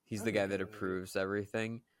 He's the guy that approves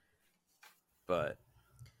everything. But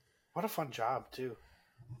what a fun job too.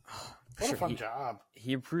 What a fun job.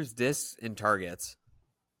 He approves discs and targets.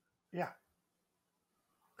 Yeah.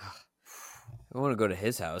 I want to go to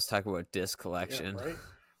his house, talk about disc collection. Yeah, right?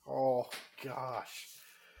 Oh gosh.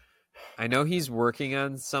 I know he's working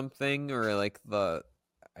on something, or like I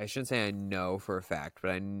shouldn't say I know for a fact,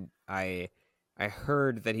 but I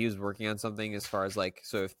heard that he was working on something as far as like,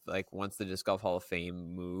 so if like once the Disc Golf Hall of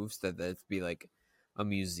Fame moves, that'd be like a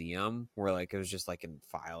museum where like it was just like in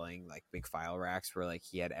filing, like big file racks where like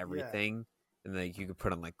he had everything, and like you could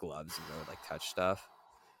put on like gloves and go like touch stuff.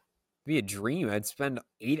 It'd be a dream. I'd spend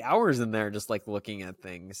 8 hours in there just like looking at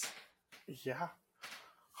things. Yeah.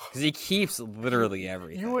 Because he keeps literally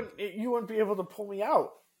everything. You wouldn't be able to pull me out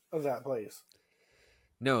of that place.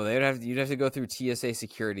 No, you'd have to go through TSA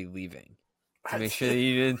security leaving to make sure that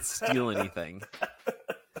you didn't steal anything.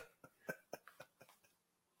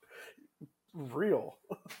 Real.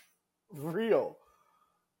 Real.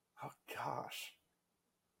 Oh gosh.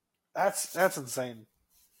 That's insane.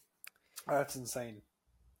 That's insane.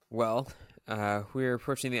 Well, we're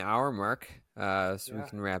approaching the hour mark, so we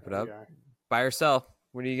can wrap it up. Buy or sell?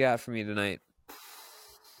 What do you got for me tonight?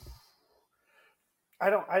 I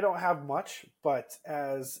don't have much, but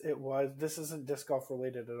as it was, this isn't disc golf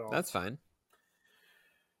related at all. That's fine.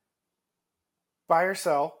 Buy or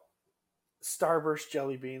sell Starburst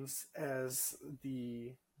jelly beans as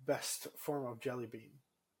the best form of jelly bean.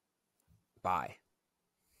 Buy.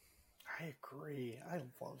 I agree. I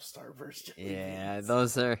love Starburst jelly beans. Yeah,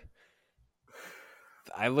 those are.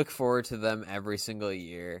 I look forward to them every single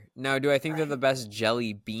year. Now, do I think they're the best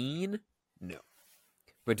jelly bean? No.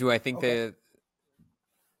 But do I think they?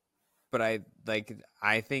 But I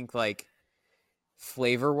think like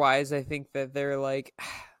flavor wise, I think that they're like.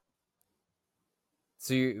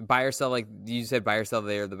 So you buy or sell, like you said, buy or sell,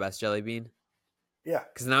 they are the best jelly bean? Yeah.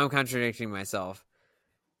 Because now I'm contradicting myself.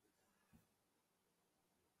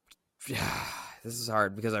 This is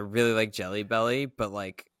hard because I really like Jelly Belly, but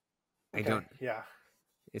like I don't. Yeah.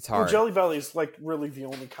 It's hard. Well, Jelly Belly is like really the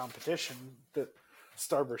only competition that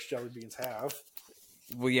Starburst jelly beans have.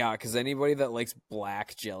 Well, yeah, because anybody that likes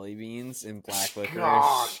black jelly beans and black licorice,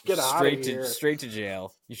 gosh, get out of here. Straight to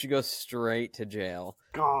jail. You should go straight to jail.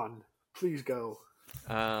 Gone. Please go.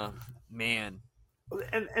 Man.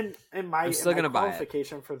 And my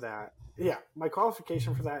qualification for that. Yeah, my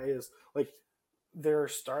qualification for that is like they're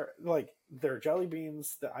jelly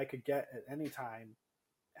beans that I could get at any time,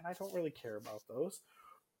 and I don't really care about those.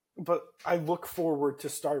 But I look forward to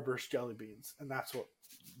Starburst jelly beans, and that's why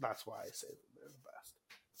I say that they're the best.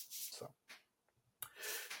 So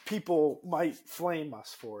people might flame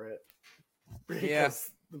us for it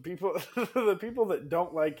because the people that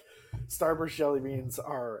don't like Starburst jelly beans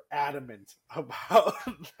are adamant about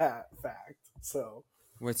that fact. So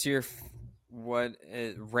what's your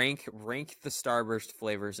rank the Starburst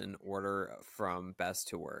flavors in order from best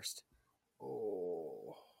to worst?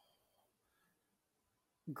 Oh.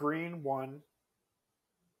 Green 1,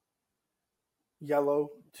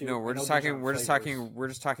 yellow 2. No, we're just talking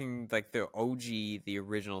like the OG, the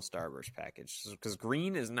original Starburst package, because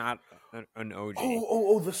green is not an OG.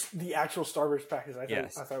 The actual Starburst package. I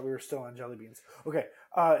thought we were still on jelly beans. Okay,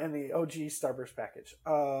 and the OG Starburst package.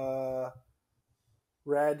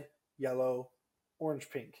 Red, yellow, orange,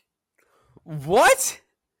 pink. What?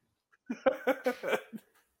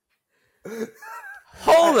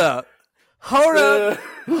 Hold up.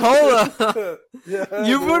 Yeah,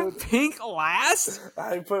 you put pink last?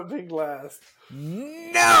 I put pink last.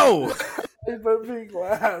 No! I put pink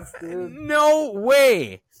last, dude. No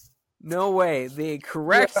way. The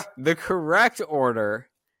correct order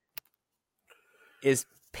is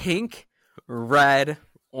pink, red,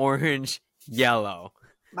 orange, yellow.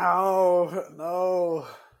 No.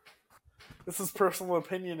 This is personal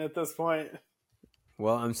opinion at this point.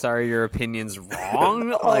 Well, I'm sorry your opinion's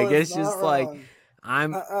wrong. Like it's just wrong. Like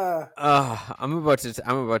I'm about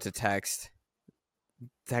to text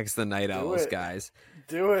the Night Owls guys.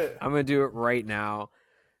 Do it. I'm gonna do it right now.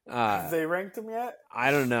 Have they ranked them yet? I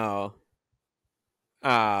don't know.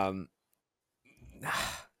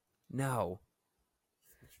 No.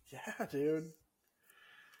 Yeah, dude.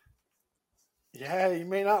 Yeah, you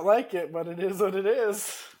may not like it, but it is what it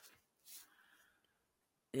is.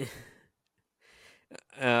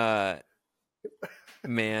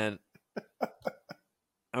 Man,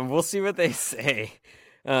 and we'll see what they say.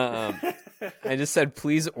 I just said,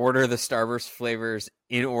 please order the Starburst flavors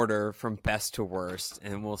in order from best to worst,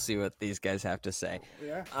 and we'll see what these guys have to say.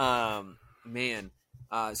 Yeah. Man.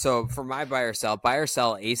 So for my buy or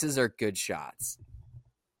sell, aces are good shots.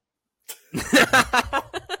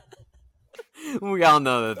 We all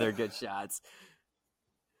know that they're good shots.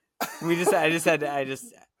 I just had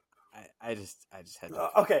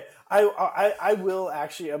to. Okay, I will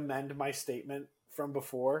actually amend my statement from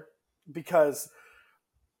before because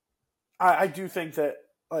I do think that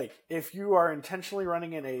like if you are intentionally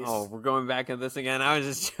running an ace. Oh, we're going back at this again. I was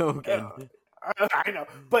just joking. I know,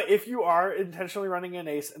 but if you are intentionally running an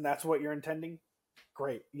ace and that's what you're intending,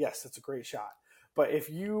 great. Yes, it's a great shot. But if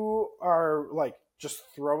you are like just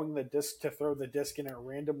throwing the disc to throw the disc and it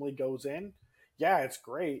randomly goes in, yeah, it's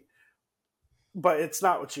great. But it's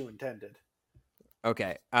not what you intended.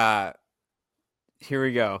 Okay. Here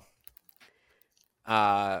we go.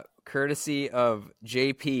 Courtesy of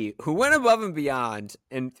JP, who went above and beyond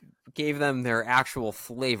and gave them their actual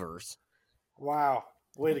flavors. Wow.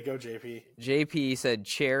 Way to go, JP. JP said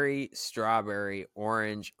cherry, strawberry,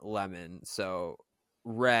 orange, lemon. So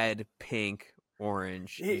red, pink,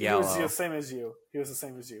 orange, yellow. He was the same as you.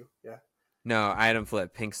 Yeah. No, item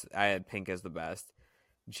flip. I had pink as the best.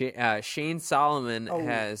 Shane Solomon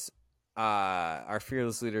has our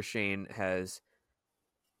fearless leader. Shane has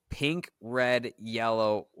pink, red,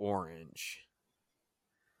 yellow, orange.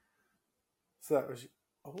 So that was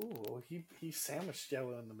he sandwiched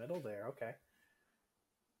yellow in the middle there. Okay.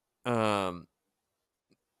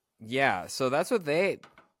 Yeah. So that's what they.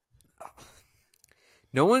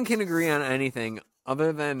 No one can agree on anything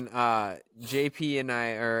other than JP and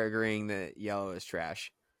I are agreeing that yellow is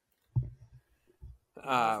trash.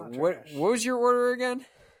 What was your order again?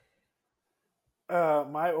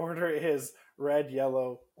 My order is red,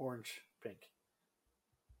 yellow, orange, pink.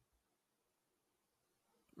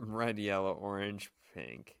 Red, yellow, orange,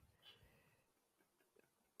 pink.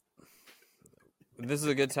 This is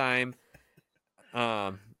a good time.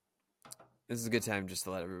 This is a good time just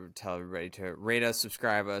to tell everybody to rate us,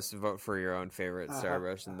 subscribe us, vote for your own favorite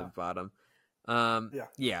Starburst in the bottom.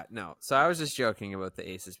 Yeah, no. So I was just joking about the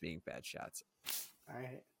aces being bad shots. All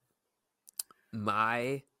right.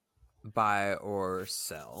 My buy or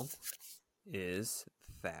sell is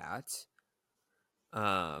that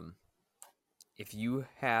if you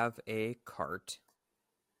have a cart,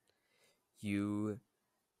 I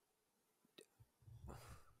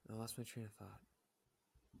lost my train of thought.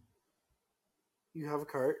 You have a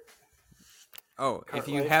cart. Oh, if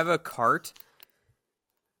you have a cart,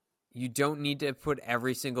 you don't need to put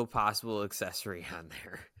every single possible accessory on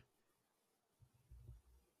there.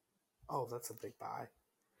 Oh, that's a big buy.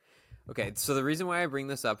 Okay, so the reason why I bring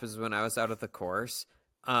this up is when I was out at the course,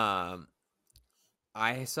 I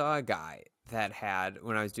saw a guy that had,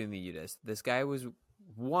 when I was doing the UDIS, this guy was,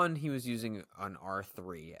 he was using an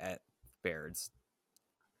R3 at Baird's.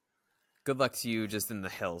 Good luck to you just in the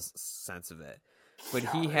hills sense of it. But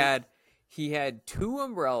he had two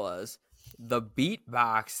umbrellas, the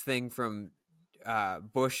beatbox thing from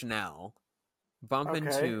Bushnell, bumping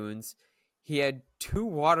tunes. He had two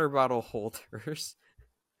water bottle holders,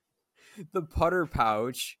 the putter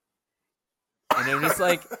pouch, and I'm just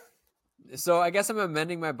like, so I guess I'm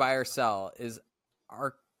amending my buy or sell. Is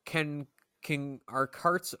can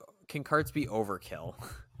carts be overkill?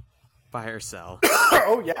 Buy or sell?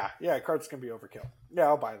 Oh yeah, carts can be overkill. Yeah,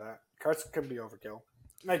 I'll buy that. Carts can be overkill.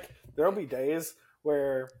 Like there'll be days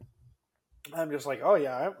where I'm just like, oh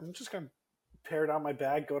yeah, I'm just gonna pare down my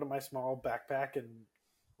bag, go to my small backpack, and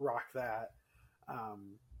rock that.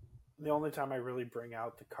 The only time I really bring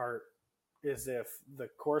out the cart is if the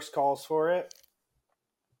course calls for it,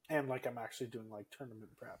 and like I'm actually doing like tournament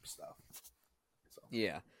prep stuff. So.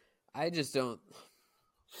 Yeah, I just don't.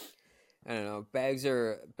 I don't know. Bags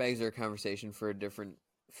are a conversation for a different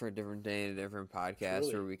day and a different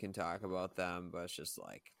podcast where we can talk about them. But it's just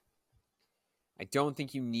like, I don't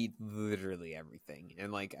think you need literally everything.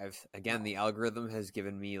 And like the algorithm has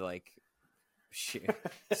given me like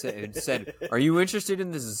said, are you interested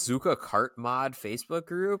in this Zuka cart mod Facebook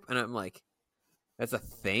group? And I'm like, that's a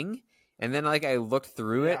thing. And then like I looked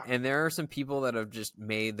through it, and there are some people that have just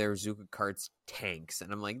made their Zuka carts tanks,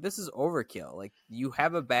 and I'm like, this is overkill. Like you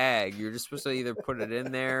have a bag, you're just supposed to either put it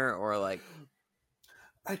in there or like.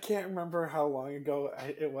 I can't remember how long ago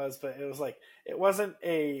it was, but it was like it wasn't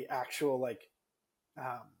a actual like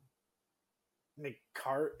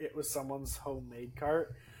cart. It was someone's homemade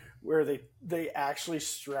cart where they actually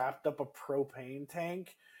strapped up a propane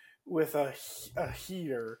tank with a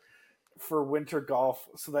heater for winter golf,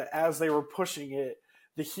 so that as they were pushing it,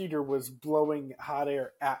 the heater was blowing hot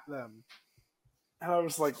air at them. And I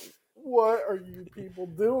was like, what are you people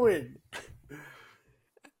doing?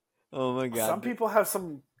 Oh my god. Some people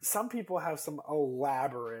have some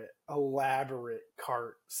elaborate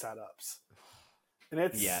cart setups. And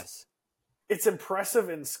it's impressive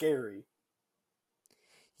and scary.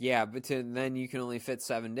 Yeah, but then you can only fit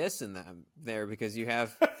 7 discs in them there because you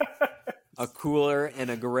have a cooler and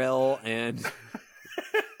a grill and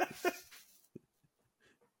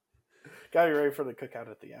got you ready for the cookout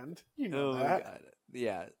at the end. You know that. God.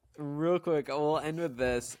 Yeah. Real quick, we'll end with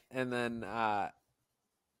this, and then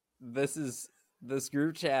this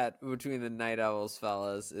group chat between the Night Owls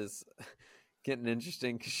fellas is getting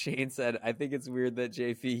interesting because Shane said, I think it's weird that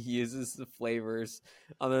JP uses the flavors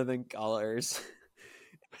other than colors.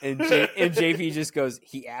 And JP just goes,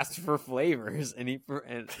 he asked for flavors, and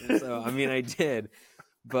so I mean I did,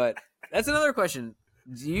 but that's another question.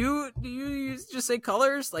 Do you just say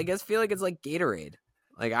colors? Like I feel like it's like Gatorade.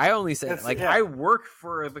 Like I only say I work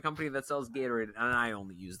for the company that sells Gatorade, and I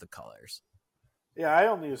only use the colors. Yeah, I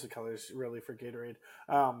only use the colors really for Gatorade.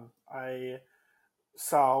 I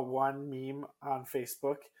saw one meme on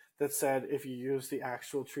Facebook that said if you use the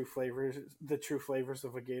true flavors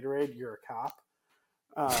of a Gatorade, you're a cop.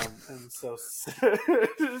 And so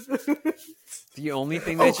the only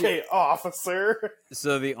thing that officer.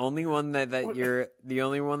 So the only one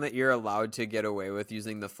that you're allowed to get away with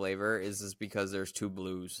using the flavor is because there's 2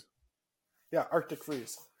 blues. Yeah, Arctic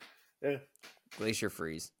Freeze. Yeah. Glacier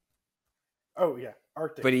Freeze. Oh yeah,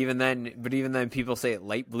 Arctic. But even then, people say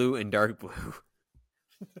light blue and dark blue.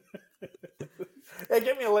 Hey,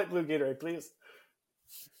 get me a light blue Gatorade, please.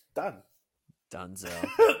 Done. Dunzo.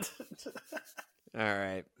 All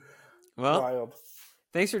right. Well, wild.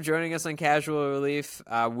 Thanks for joining us on Casual Relief.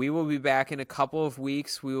 We will be back in a couple of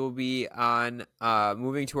weeks. We will be on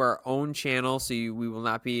moving to our own channel, so we will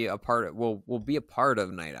not be a part of. We'll be a part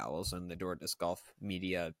of Night Owls and the Door Disc Golf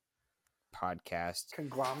Media podcast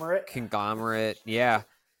conglomerate. Yeah,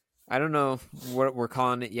 I don't know what we're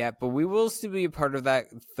calling it yet, but we will still be a part of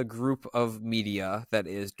the group of media that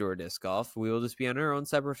is Door Disc Golf. We will just be on our own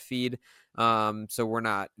separate feed, so we're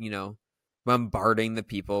not bombarding the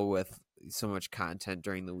people with so much content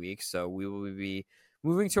during the week. So we will be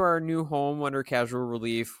moving to our new home under Casual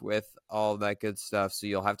Relief with all that good stuff. So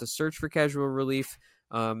you'll have to search for Casual Relief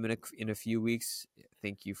in a few weeks.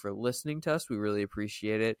 Thank you for listening to us. We really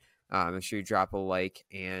appreciate it. Make sure you drop a like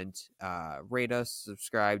and rate us,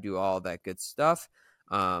 subscribe, do all that good stuff.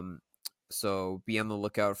 So be on the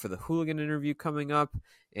lookout for the Hooligan interview coming up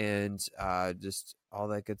and just all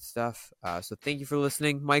that good stuff. So thank you for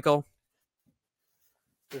listening, Michael.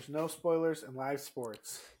 There's no spoilers in live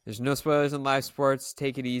sports. There's no spoilers in live sports.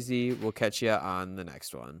 Take it easy. We'll catch you on the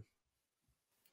next one.